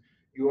students,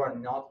 you are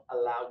not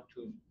allowed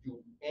to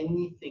do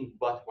anything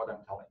but what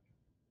I'm telling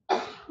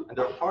you. And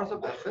there are parts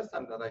of that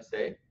system that I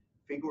say,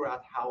 figure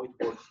out how it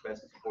works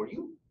best for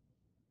you.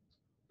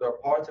 There are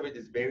parts of it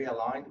is very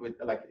aligned with,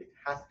 like, it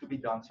has to be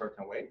done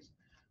certain ways.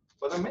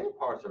 But there are many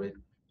parts of it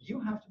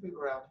you have to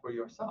figure out for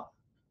yourself.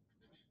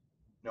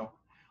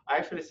 I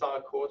actually saw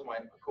a quote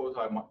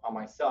on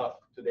myself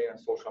today on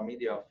social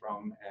media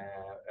from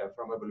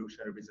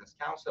Evolutionary Business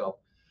Council.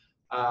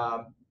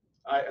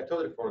 I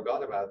totally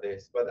forgot about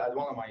this, but at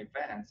one of my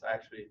events, I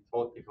actually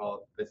told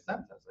people this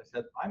sentence. I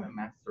said, I'm a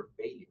master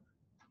failure.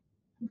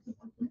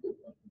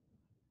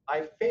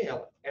 I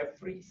fail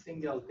every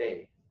single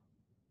day.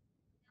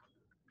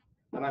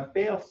 And I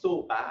fail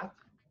so bad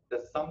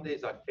that some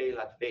days I fail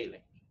at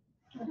failing.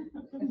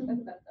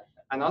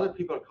 And other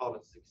people call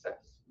it success.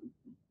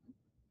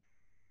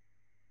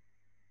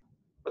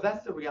 But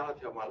that's the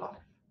reality of my life.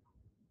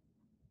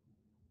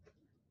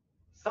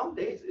 Some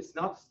days it's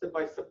not a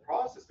step-by-step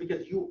process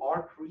because you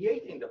are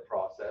creating the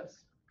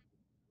process.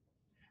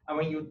 And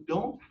when you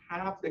don't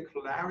have the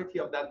clarity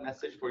of that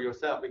message for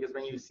yourself, because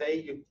when you say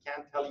you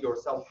can't tell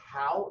yourself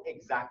how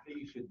exactly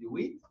you should do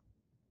it,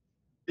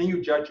 then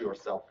you judge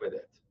yourself with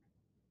it.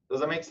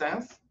 Does that make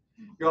sense?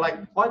 You're like,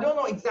 well, I don't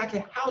know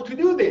exactly how to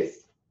do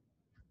this.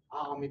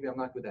 Oh, maybe I'm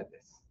not good at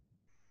this.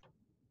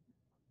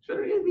 Should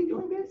I really be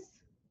doing this?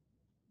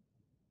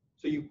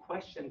 So you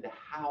question the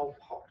how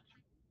part.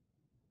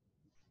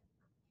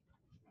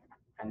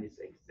 And it's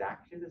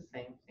exactly the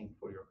same thing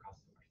for your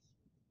customers.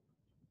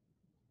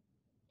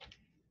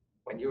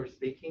 When you're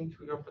speaking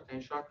to your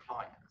potential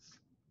clients,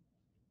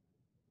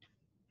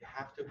 you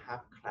have to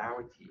have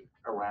clarity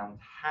around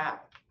how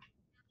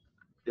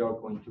they are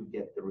going to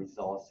get the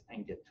results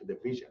and get to the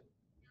vision.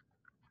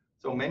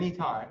 So many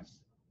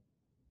times,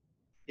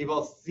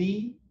 people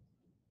see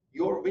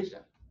your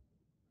vision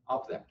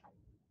of them.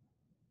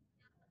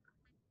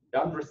 They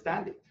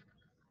understand it.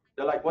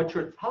 They're like, what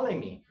you're telling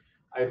me,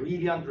 I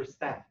really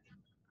understand.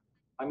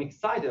 I'm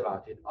excited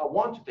about it. I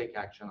want to take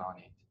action on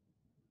it.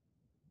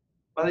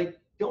 But I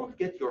don't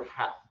get your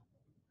how.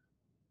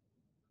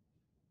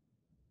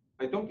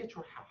 I don't get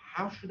your how.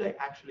 How should I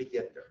actually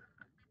get there?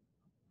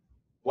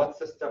 What's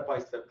the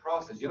step-by-step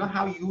process? You know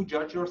how you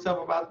judge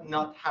yourself about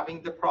not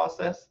having the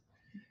process?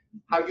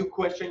 How you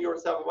question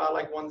yourself about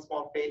like one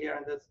small failure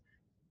and this?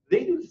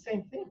 They do the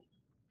same thing.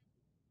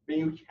 When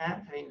you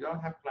can't and you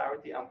don't have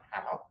clarity on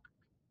how,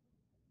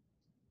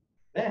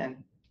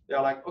 then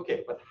they're like,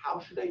 okay, but how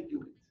should I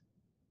do it?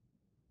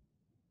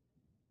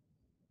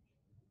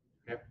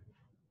 Okay.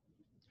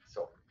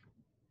 So,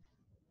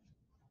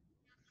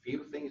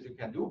 few things you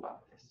can do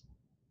about this.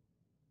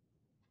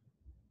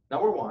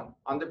 Number one,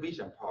 on the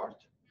vision part,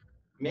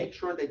 make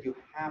sure that you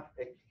have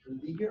a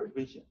clear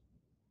vision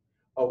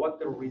of what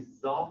the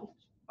result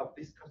of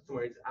this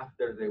customer is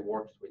after they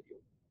works with you.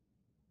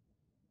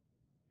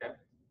 Okay.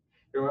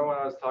 You remember when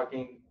I was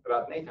talking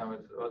about Nathan, I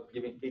was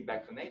giving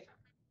feedback to Nathan.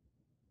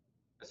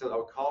 I said,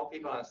 I'll call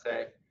people and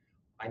say,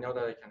 I know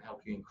that I can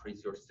help you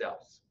increase your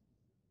sales.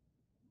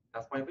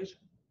 That's my vision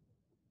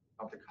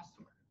of the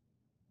customer,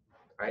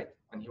 right?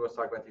 When he was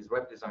talking about his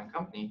web design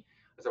company,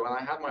 I said, when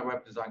I had my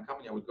web design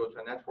company, I would go to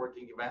a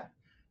networking event,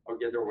 I would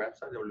get their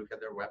website, I would look at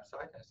their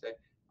website and say,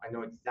 I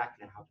know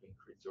exactly how to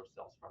increase your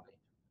sales from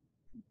Nathan.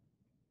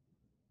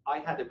 I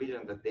had a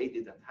vision that they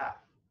didn't have.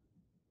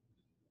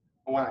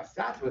 And when I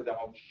sat with them,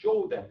 I would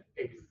show them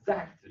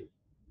exactly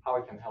how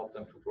I can help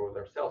them to grow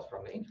their sales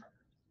from the internet.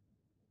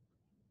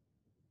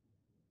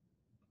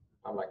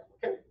 I'm like,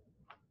 okay,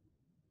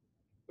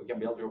 we can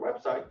build your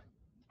website.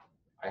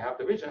 I have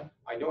the vision.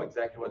 I know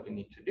exactly what we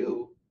need to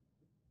do.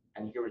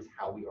 And here is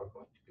how we are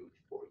going to do it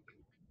for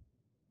you.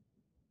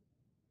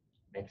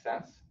 Make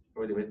sense?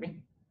 Everybody with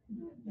me?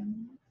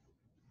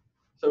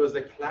 So it was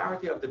the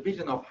clarity of the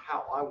vision of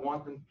how I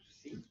want them to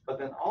see, but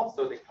then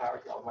also the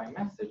clarity of my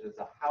message is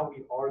how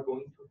we are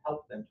going to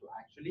help them to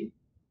actually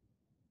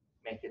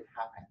make it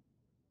happen.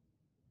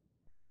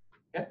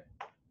 Okay?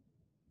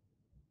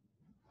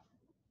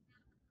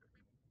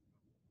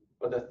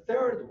 But the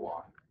third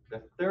one,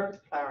 the third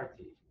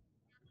clarity,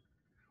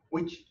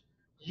 which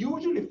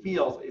usually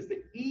feels is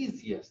the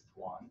easiest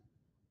one,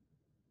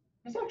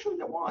 is actually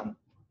the one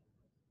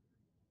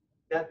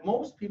that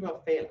most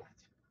people fail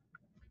at,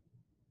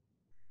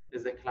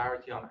 is the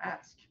clarity on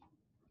ask.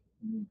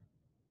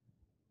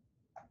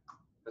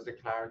 Is the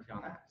clarity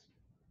on ask.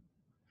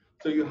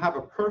 So you have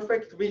a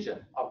perfect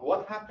vision of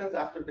what happens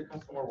after the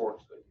customer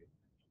works with you.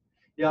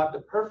 You have the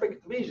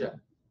perfect vision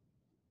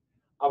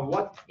of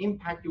what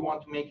impact you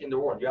want to make in the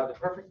world. You have the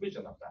perfect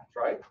vision of that,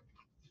 right?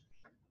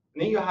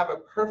 And then you have a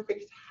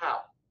perfect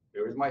how.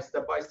 Here is my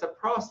step-by-step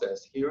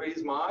process. Here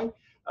is my,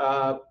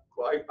 I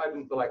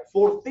don't know, like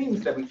 4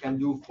 things that we can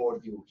do for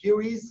you.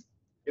 Here is,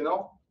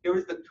 here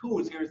is the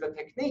tools, here is the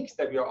techniques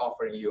that we are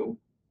offering you.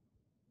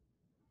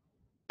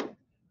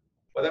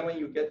 But then when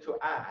you get to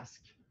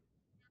ask,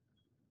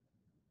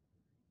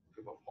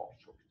 people fall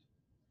short.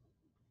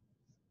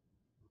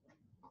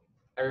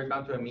 Have you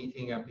gone to a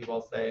meeting and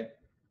people say,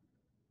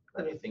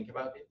 let me think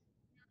about it.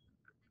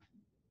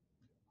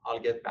 I'll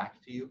get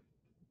back to you.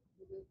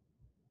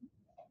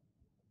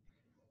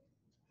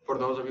 For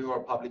those of you who are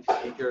public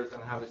speakers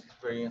and have this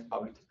experience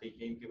public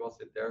speaking, people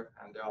sit there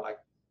and they're like,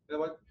 you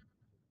know what?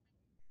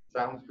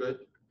 Sounds good.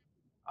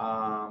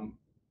 I'll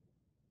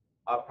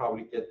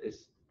probably get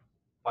this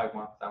 5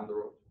 months down the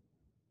road.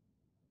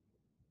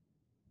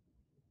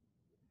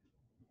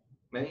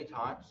 Many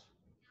times,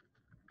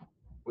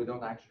 we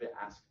don't actually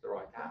ask the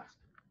right ask.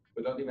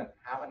 We don't even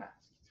have an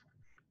ask.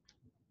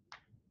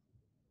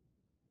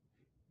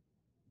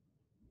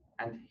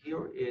 And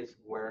here is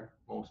where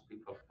most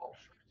people fall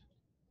short.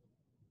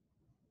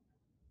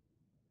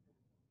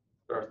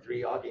 There are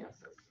 3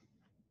 audiences.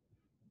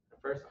 The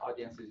first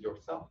audience is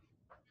yourself.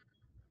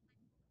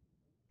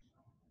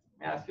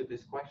 Let me ask you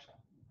this question.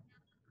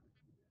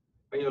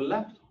 When you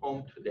left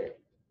home today,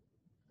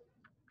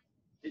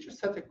 did you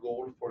set a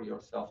goal for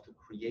yourself to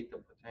create the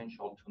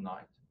potential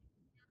tonight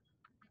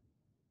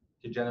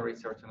to generate a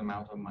certain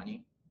amount of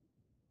money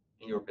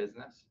in your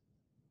business?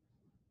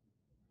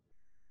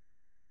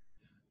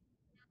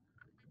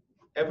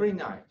 Every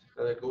night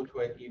that I go to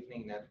an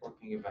evening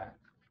networking event,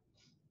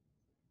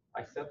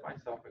 I set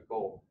myself a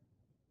goal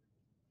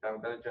that I'm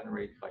going to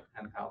generate like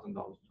 $10,000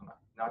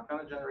 tonight. Not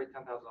going to generate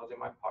 $10,000 in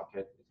my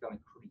pocket. It's going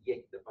to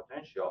create the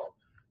potential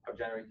of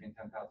generating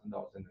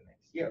 $10,000 in the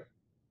next year.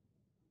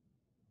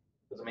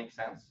 Does it make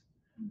sense?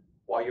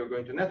 Why you're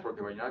going to network?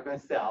 You're not going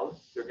to sell.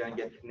 You're going to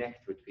get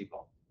connect with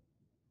people.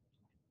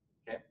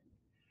 Okay.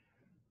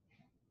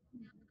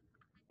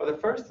 But the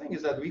first thing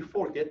is that we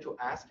forget to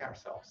ask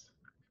ourselves.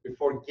 We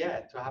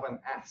forget to have an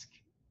ask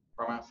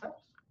from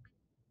ourselves.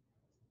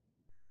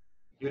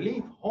 You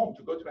leave home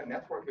to go to a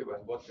network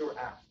event. What's your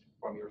ask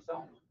from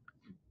yourself?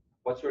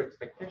 What's your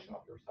expectation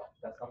of yourself?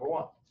 That's number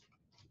 1.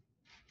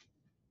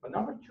 But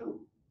number 2,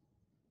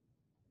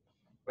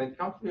 when it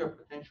comes to your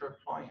potential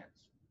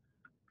clients,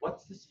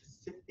 what's the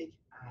specific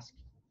ask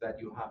that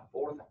you have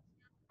for them?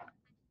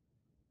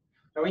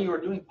 Now, when you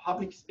are doing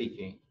public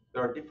speaking,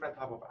 there are different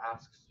types of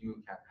asks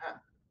you can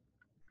have.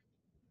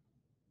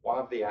 One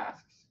of the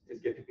asks is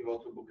getting people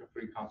to book a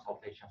free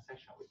consultation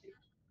session with you.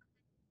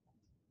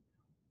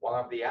 One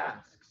of the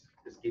asks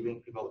is giving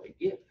people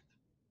a gift.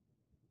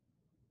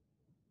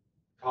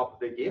 Top of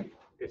the gift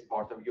is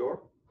part of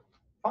your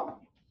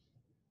funnel.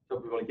 So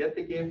people get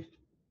the gift,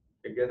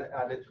 they get it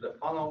added to the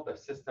funnel, the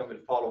system will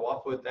follow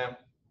up with them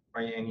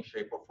in any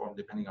shape or form,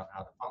 depending on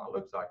how the funnel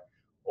looks like.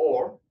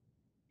 Or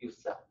you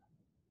sell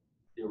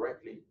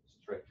directly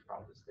straight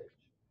from the stage.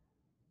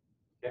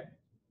 Okay?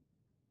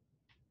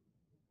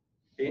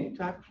 So you need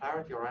to have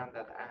clarity around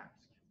that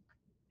ask.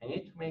 You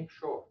need to make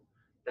sure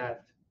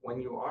that when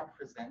you are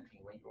presenting,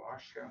 when you are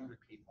sharing with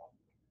people,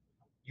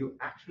 you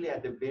actually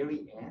at the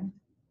very end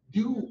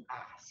do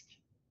ask.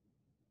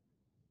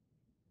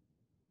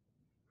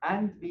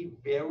 And be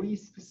very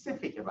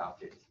specific about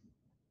it.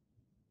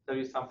 Tell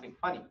you something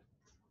funny.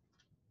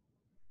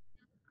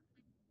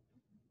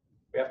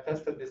 We have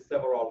tested this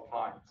several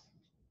times.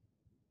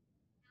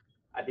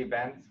 At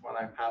events, when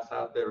I pass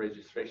out the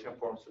registration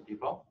forms to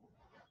people,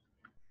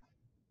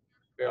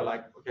 we are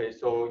like, okay,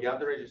 so you have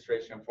the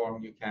registration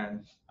form. You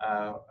can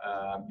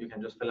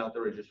just fill out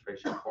the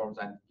registration forms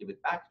and give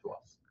it back to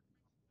us.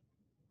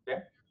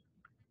 Okay?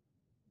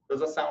 Does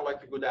that sound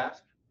like a good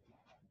ask?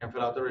 You can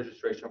fill out the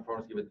registration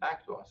forms, give it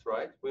back to us,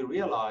 right? We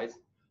realize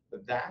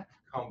that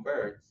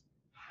converts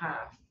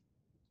half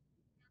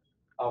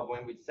of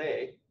when we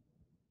say,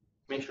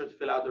 make sure to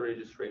fill out the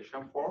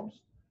registration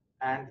forms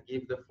and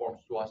give the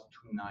forms to us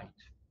tonight.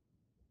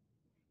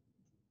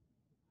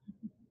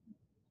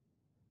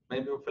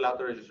 Maybe we'll fill out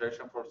the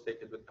registration forms,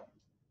 take it with them.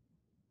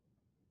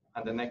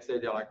 And the next day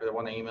they're like, they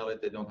want to email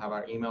it, they don't have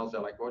our emails,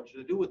 they're like, what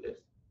should I do with this?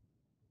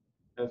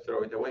 And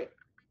throw it away.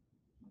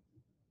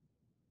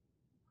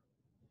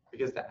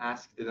 Because the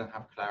ask didn't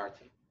have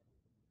clarity.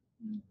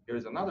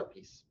 Here's another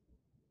piece.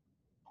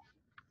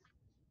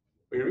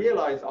 We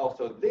realize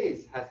also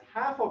this has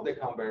half of the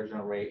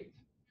conversion rate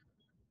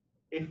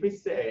if we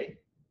say,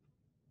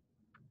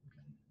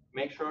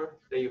 make sure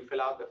that you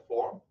fill out the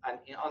form, and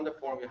on the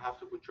form you have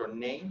to put your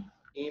name,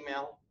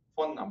 email,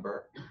 phone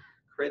number,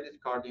 credit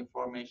card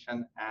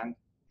information, and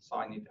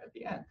sign it at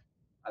the end,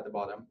 at the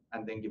bottom,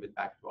 and then give it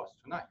back to us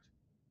tonight.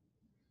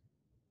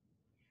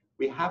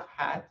 We have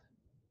had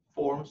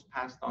forms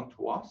passed on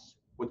to us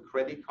with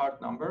credit card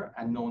number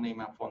and no name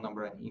and phone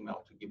number and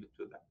email to give it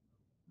to them.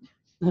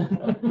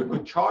 We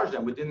could charge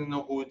them, we didn't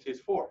know who it is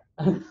for.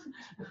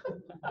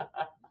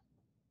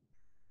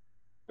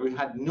 We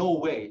had no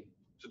way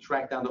to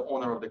track down the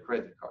owner of the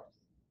credit card.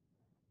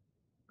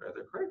 Where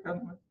the credit card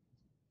number?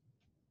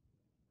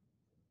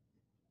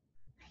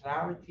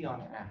 Clarity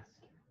on ask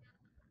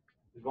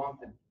is one of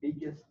the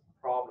biggest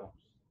problems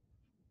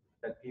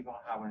that people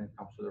have when it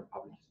comes to their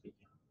public speaking.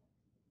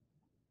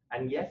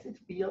 And yes, it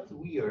feels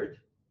weird,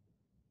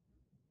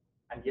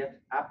 and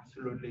yet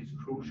absolutely is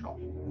crucial.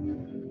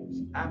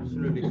 It's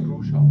absolutely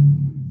crucial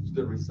to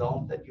the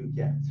result that you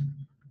get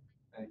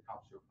when it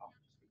comes to your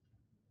public speaking.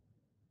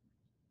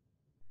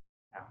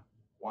 Now,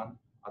 one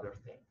other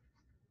thing.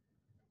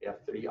 You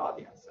have 3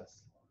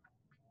 audiences.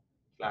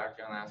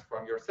 Clarity on ask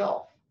from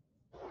yourself,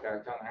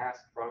 clarity on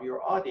ask from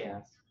your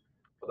audience,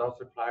 but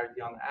also clarity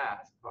on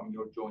ask from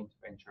your joint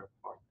venture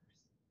partners.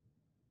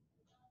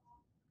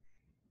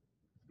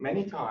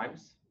 Many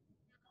times,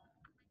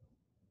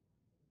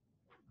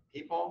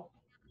 people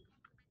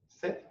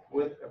sit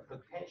with a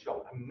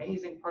potential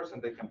amazing person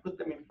that can put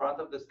them in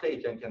front of the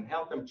stage and can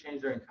help them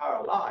change their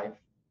entire life.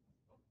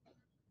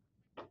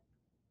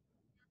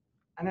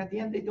 And at the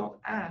end, they don't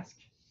ask,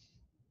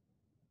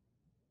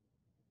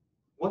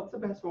 what's the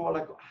best way,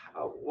 like,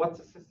 what's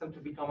the system to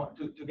become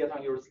to get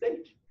on your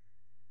stage?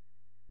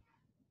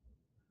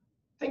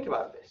 Think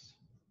about this.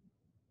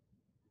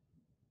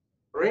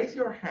 Raise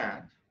your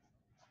hand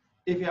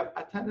if you have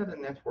attended a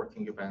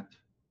networking event.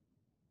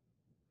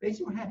 Raise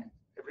your hand.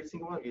 Every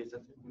single one of you is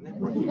at a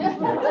networking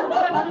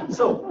event.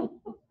 So,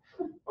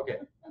 okay.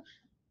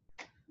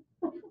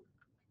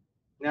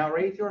 Now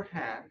raise your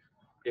hand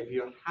if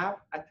you have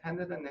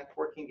attended a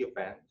networking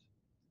event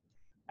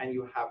and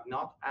you have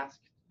not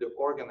asked the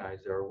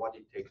organizer what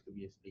it takes to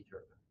be a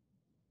speaker.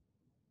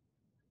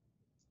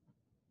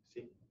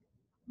 See?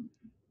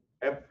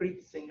 Every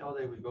single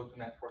day we go to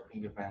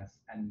networking events,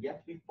 and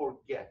yet we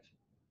forget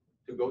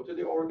to go to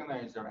the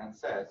organizer and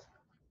says,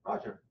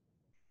 Roger,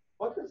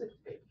 what does it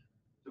take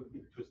to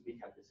speak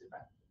at this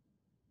event?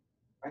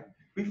 Right?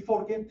 We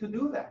forget to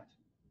do that.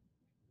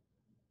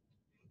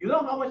 You know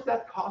how much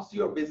that costs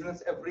your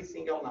business every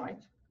single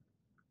night,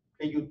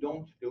 and you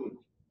don't do it?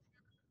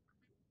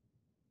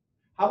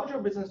 How would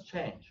your business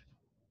change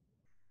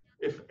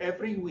if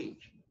every week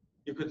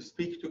you could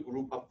speak to a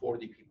group of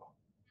 40 people?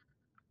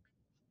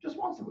 Just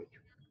once a week.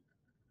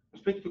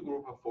 Speak to a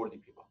group of 40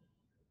 people.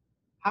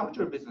 How would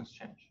your business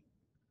change?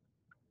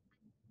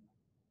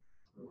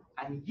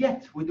 And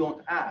yet we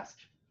don't ask,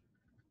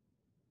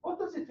 what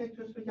does it take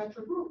to speak at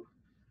your group?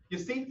 You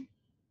see,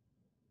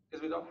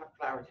 because we don't have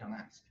clarity on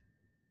ask.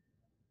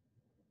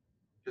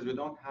 Because we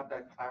don't have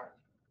that clarity.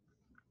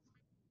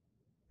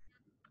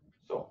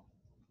 So,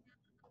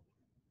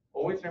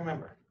 always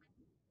remember,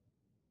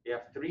 you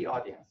have 3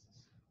 audiences.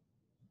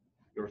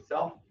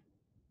 Yourself,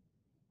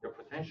 your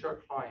potential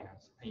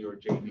clients, and your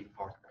JV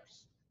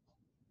partners.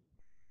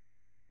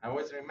 And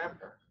always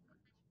remember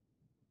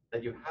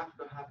that you have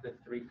to have the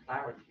 3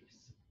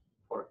 clarities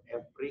for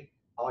every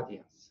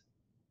audience.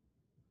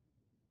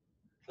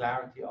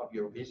 Clarity of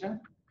your vision,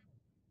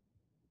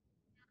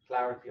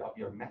 clarity of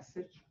your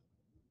message,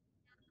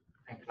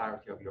 and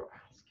clarity of your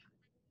ask.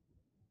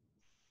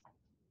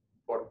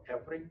 For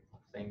every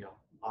single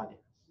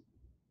audience.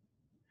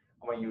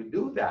 And when you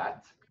do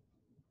that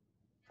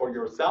for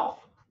yourself,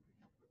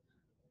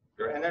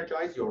 you're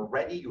energized, you're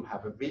ready, you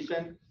have a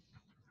vision,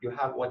 you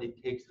have what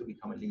it takes to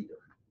become a leader.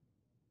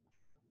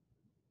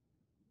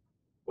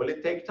 Will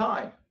it take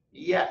time?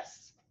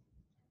 Yes.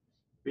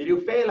 Will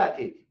you fail at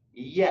it?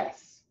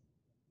 Yes.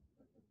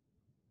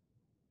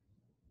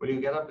 Will you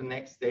get up the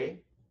next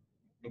day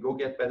and go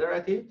get better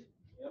at it?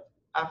 Yep.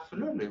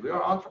 Absolutely. We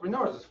are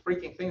entrepreneurs. It's a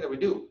freaking thing that we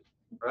do,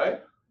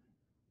 right?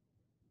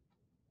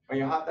 When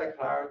you have that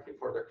clarity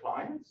for the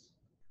clients,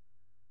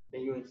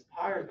 then you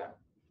inspire them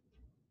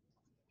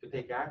to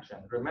take action.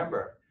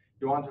 Remember,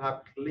 you want to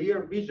have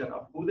clear vision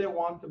of who they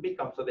want to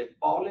become so they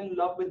fall in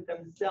love with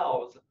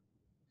themselves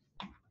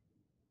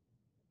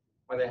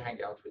when they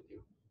hang out with you,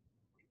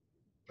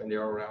 when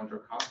they're around your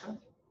content,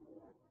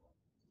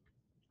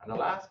 And the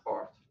last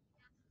part,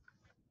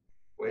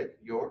 with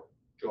your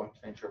joint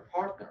venture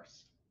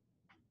partners.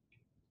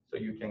 So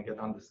you can get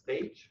on the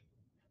stage,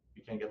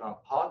 you can get on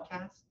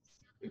podcasts,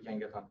 you can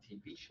get on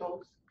TV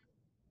shows.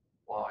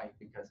 Why?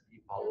 Because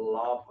people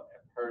love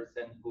a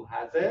person who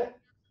has a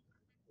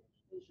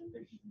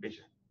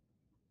vision.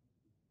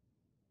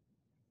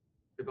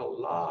 People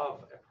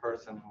love a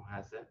person who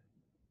has a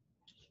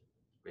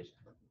vision.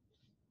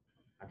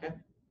 Okay?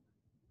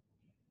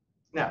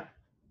 Now,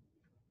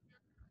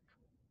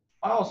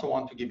 I also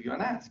want to give you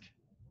an ask.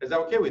 Is that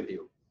okay with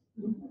you?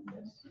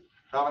 Yes.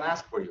 I have an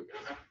ask for you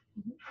guys.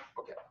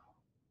 Okay.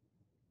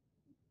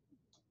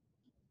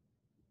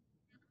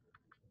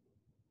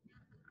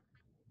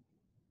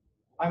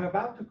 I'm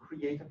about to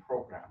create a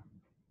program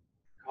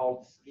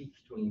called Speak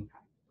to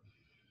Impact.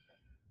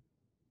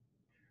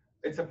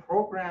 It's a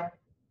program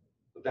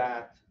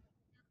that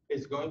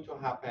is going to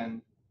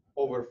happen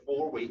over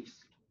 4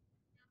 weeks.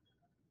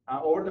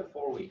 Over the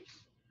 4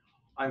 weeks,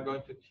 I'm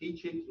going to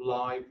teach it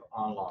live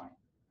online.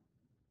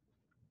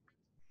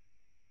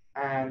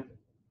 And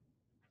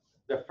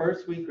the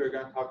first week, we're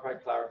going to talk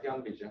about clarity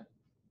on vision.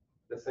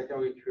 The second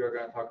week, we're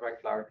going to talk about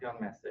clarity on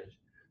message.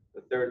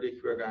 The third week,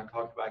 we're going to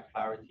talk about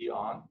clarity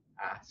on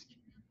ask.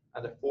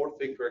 And the fourth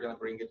week, we're going to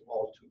bring it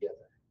all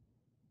together.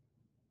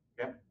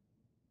 Okay?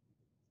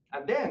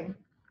 And then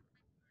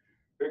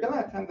we're going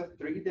to attend a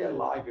 3-day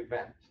live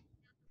event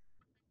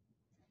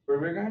where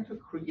we're going to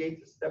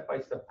create a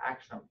step-by-step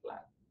action plan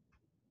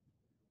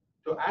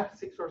to add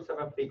 6 or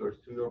 7 figures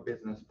to your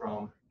business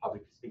from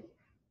public speaking.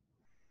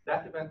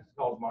 That event is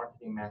called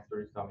Marketing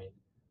Mastery Summit.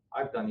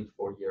 I've done it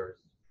for years.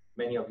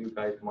 Many of you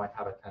guys might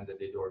have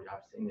attended it, or you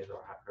have seen it,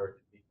 or have heard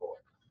it before.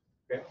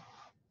 Okay?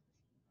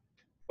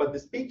 But the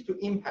Speak to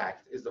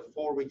Impact is the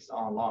 4 weeks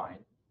online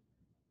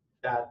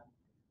that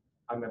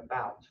I'm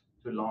about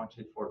to launch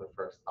it for the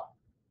first time.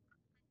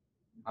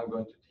 I'm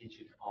going to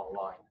teach it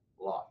online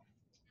live.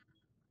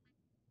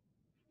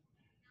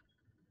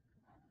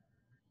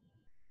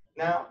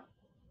 Now,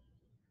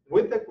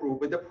 with the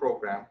group, with the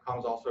program,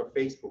 comes also a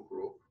Facebook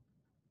group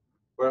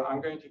where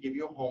I'm going to give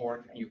you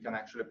homework and you can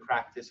actually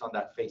practice on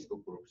that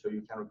Facebook group. So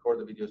you can record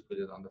the videos, put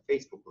it on the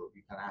Facebook group.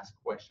 You can ask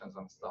questions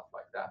and stuff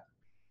like that.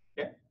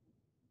 Okay?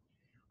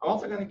 I'm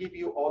also going to give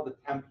you all the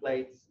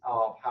templates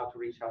of how to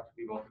reach out to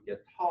people to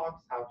get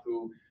talks, how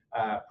to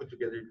put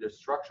together the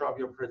structure of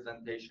your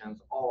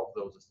presentations, all of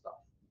those stuff.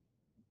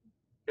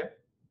 Okay?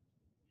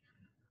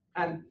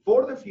 And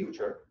for the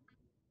future,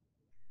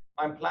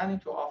 I'm planning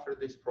to offer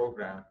this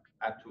program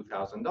at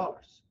 $2,000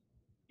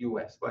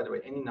 US. By the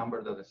way, any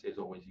number that I say is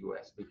always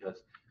US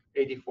because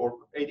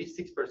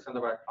 86%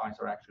 of our clients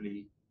are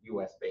actually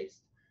US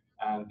based,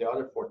 and the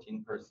other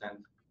 14%,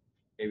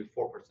 maybe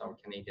 4% are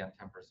Canadian,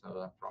 10% of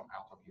them from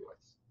out of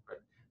US. Right?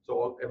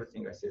 So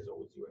everything I say is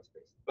always US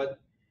based. But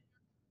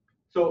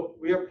so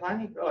we are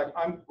planning, like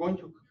I'm going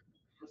to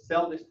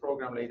sell this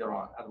program later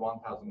on at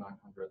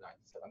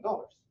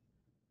 $1,997.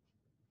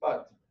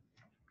 But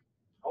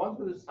I want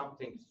to do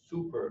something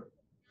super,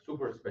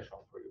 super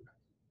special for you guys.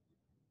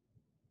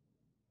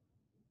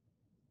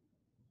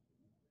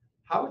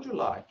 How would you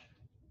like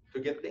to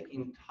get the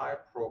entire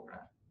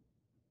program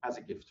as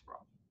a gift from?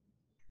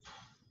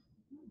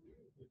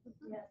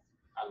 Yes.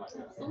 I like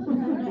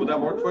that. Would that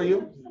work for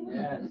you?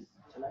 Yes.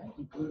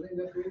 Including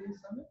the 3D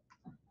summit?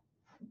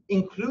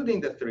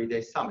 Including the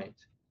 3-day summit,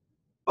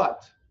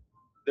 but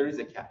there is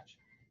a catch.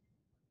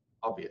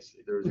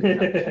 Obviously, there is a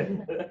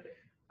catch.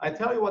 I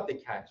tell you what the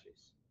catch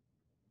is.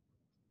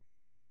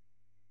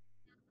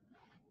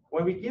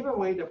 When we give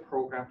away the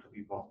program to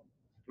people,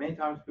 many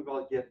times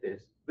people get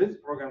this. This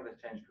program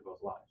that changed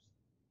people's lives.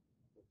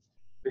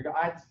 Because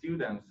I had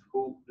students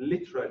who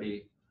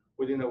literally,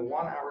 within a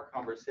 1-hour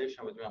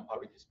conversation with me on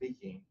public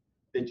speaking,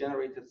 they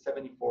generated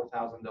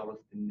 $74,000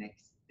 the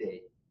next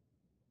day.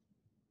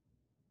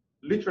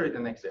 Literally the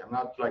next day. I'm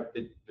not like,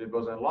 it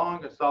wasn't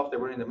long and stuff. They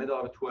were in the middle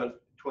of a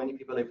 20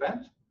 people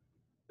event.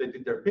 They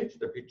did their pitch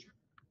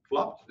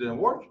flopped, didn't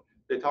work.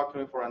 They talked to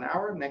me for an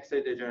hour. Next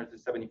day, they generated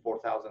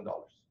 $74,000.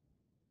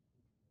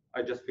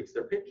 I just fixed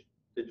their pitch.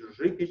 They just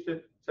re-pitched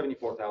it,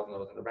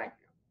 $74,000 in the bank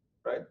account,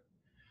 right?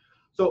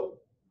 So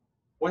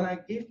when I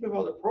give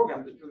people the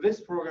program, this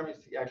program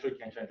actually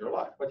can change your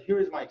life. But here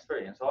is my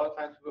experience. A lot of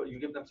times people, you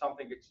give them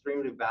something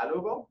extremely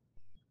valuable,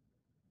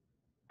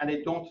 and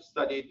they don't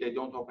study it, they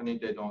don't open it,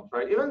 they don't,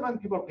 right? Even when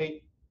people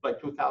pay like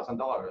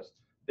 $2,000,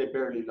 they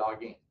barely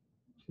log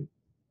in,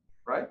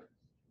 right?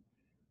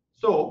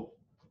 So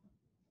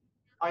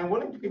I'm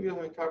willing to give you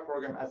the entire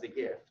program as a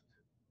gift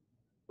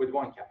with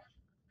one catch.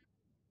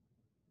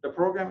 The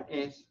program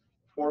is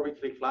 4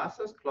 weekly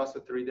classes plus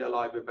a 3-day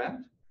live event.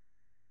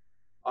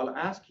 I'll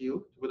ask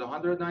you to put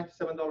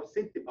 $197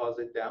 seat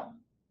deposit down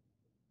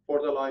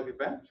for the live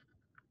event.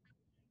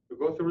 We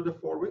go through the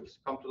 4 weeks,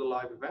 come to the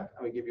live event,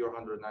 and we give you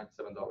 $197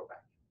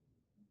 back.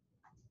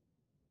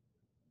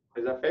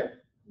 Is that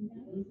fair?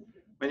 Mm-hmm.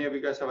 Many of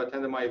you guys have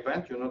attended my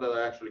event. You know that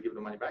I actually give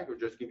the money back. We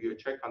just give you a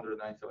check, $197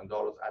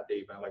 at the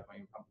event, like when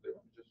you come to the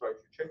event. Just write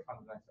your check,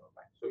 $197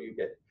 back. So you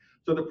get it.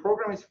 So the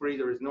program is free.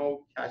 There is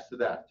no cash to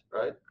that,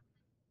 right?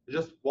 We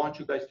just want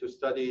you guys to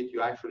study it.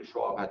 You actually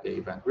show up at the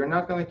event. We're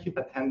not going to keep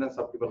attendance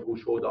of people who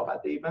showed up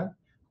at the event.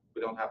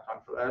 We don't have time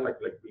for that. Like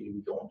really,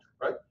 we don't,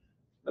 right?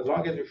 As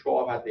long as you show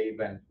up at the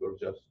event,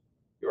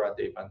 you're at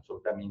the event.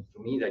 So that means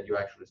to me that you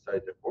actually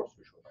studied the course.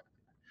 You showed up.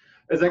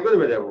 Is that good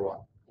with everyone?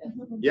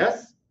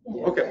 Yes?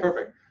 Yes. Okay,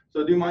 perfect.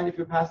 So do you mind if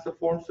you pass the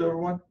forms to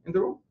everyone in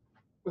the room?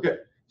 Okay,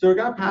 so we're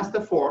gonna pass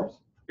the forms.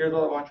 Here's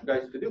what I want you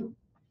guys to do.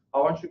 I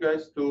want you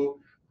guys to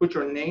put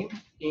your name,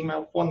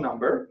 email, phone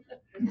number,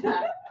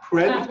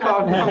 credit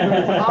card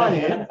number on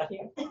it,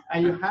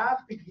 and you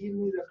have to give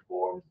me the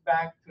forms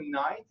back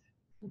tonight,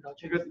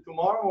 because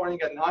tomorrow morning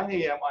at 9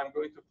 a.m. I'm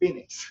going to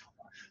Phoenix.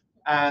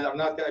 And I'm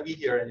not gonna be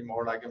here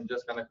anymore. Like I'm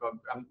just gonna come,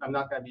 I'm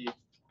not gonna be,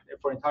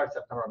 for entire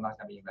September, I'm not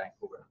gonna be in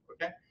Vancouver,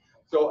 okay?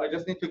 So I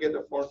just need to get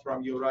the forms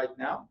from you right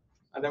now,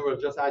 and then we'll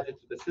just add it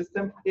to the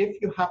system.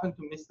 If you happen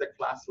to miss the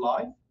class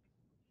live,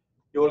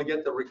 you will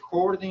get the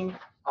recording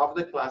of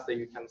the class that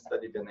you can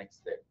study the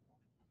next day,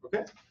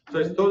 okay? So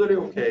it's totally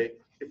okay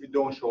if you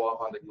don't show up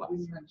on the class.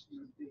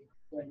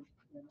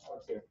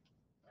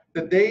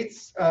 The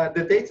dates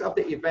of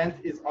the event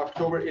is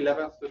October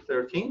 11th to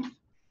 13th.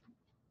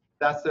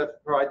 That's a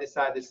Friday,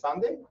 Saturday,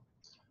 Sunday.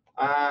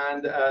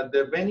 And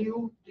the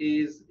venue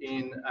is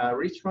in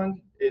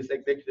Richmond, is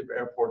Executive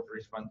Airport,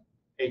 Richmond,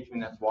 8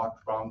 minutes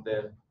walk from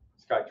the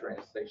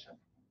SkyTrain station.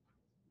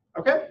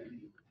 Okay?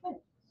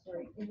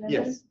 Sorry,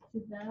 Yes.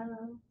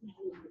 11th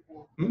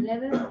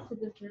to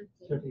the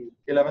 13th.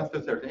 11th to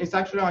 13th. It's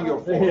actually on your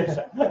forms.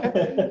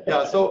 Okay?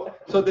 Yeah, so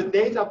the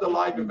date of the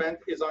live event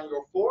is on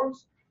your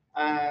forms.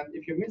 And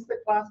if you miss the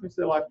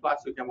live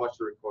class, you can watch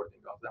the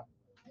recording of them.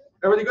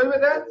 Everybody good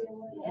with that?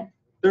 Yeah.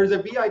 There's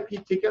a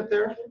VIP ticket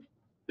there.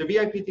 The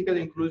VIP ticket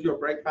includes your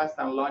breakfast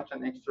and lunch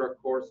and extra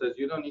courses.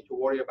 You don't need to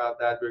worry about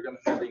that. We're going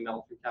to send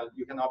emails.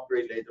 You can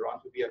upgrade later on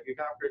to VIP. You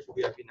can upgrade to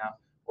VIP now,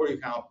 or you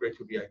can upgrade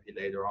to VIP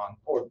later on,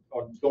 or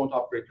don't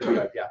upgrade to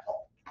VIP at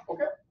all.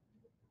 Okay?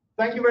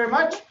 Thank you very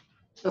much.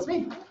 That's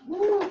me.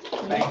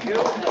 Thank you.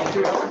 Thank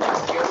you.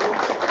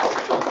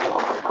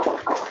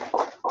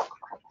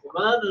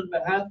 Iman, on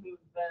behalf of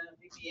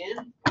VPN,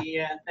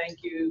 we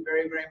thank you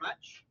very, very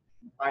much.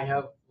 I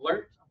have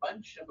learned a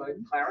bunch about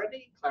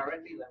clarity.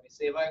 Clarity, let me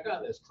see if I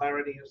got this.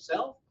 Clarity of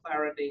self,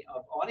 clarity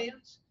of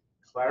audience,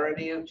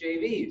 clarity of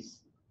JVs.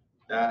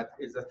 That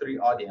is the three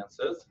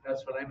audiences.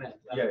 That's what I meant.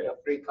 Yeah, The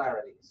three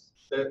clarities.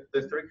 The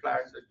three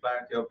clarities: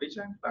 clarity of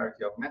vision,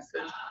 clarity of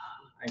message,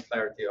 and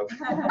clarity of.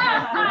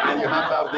 And you have to have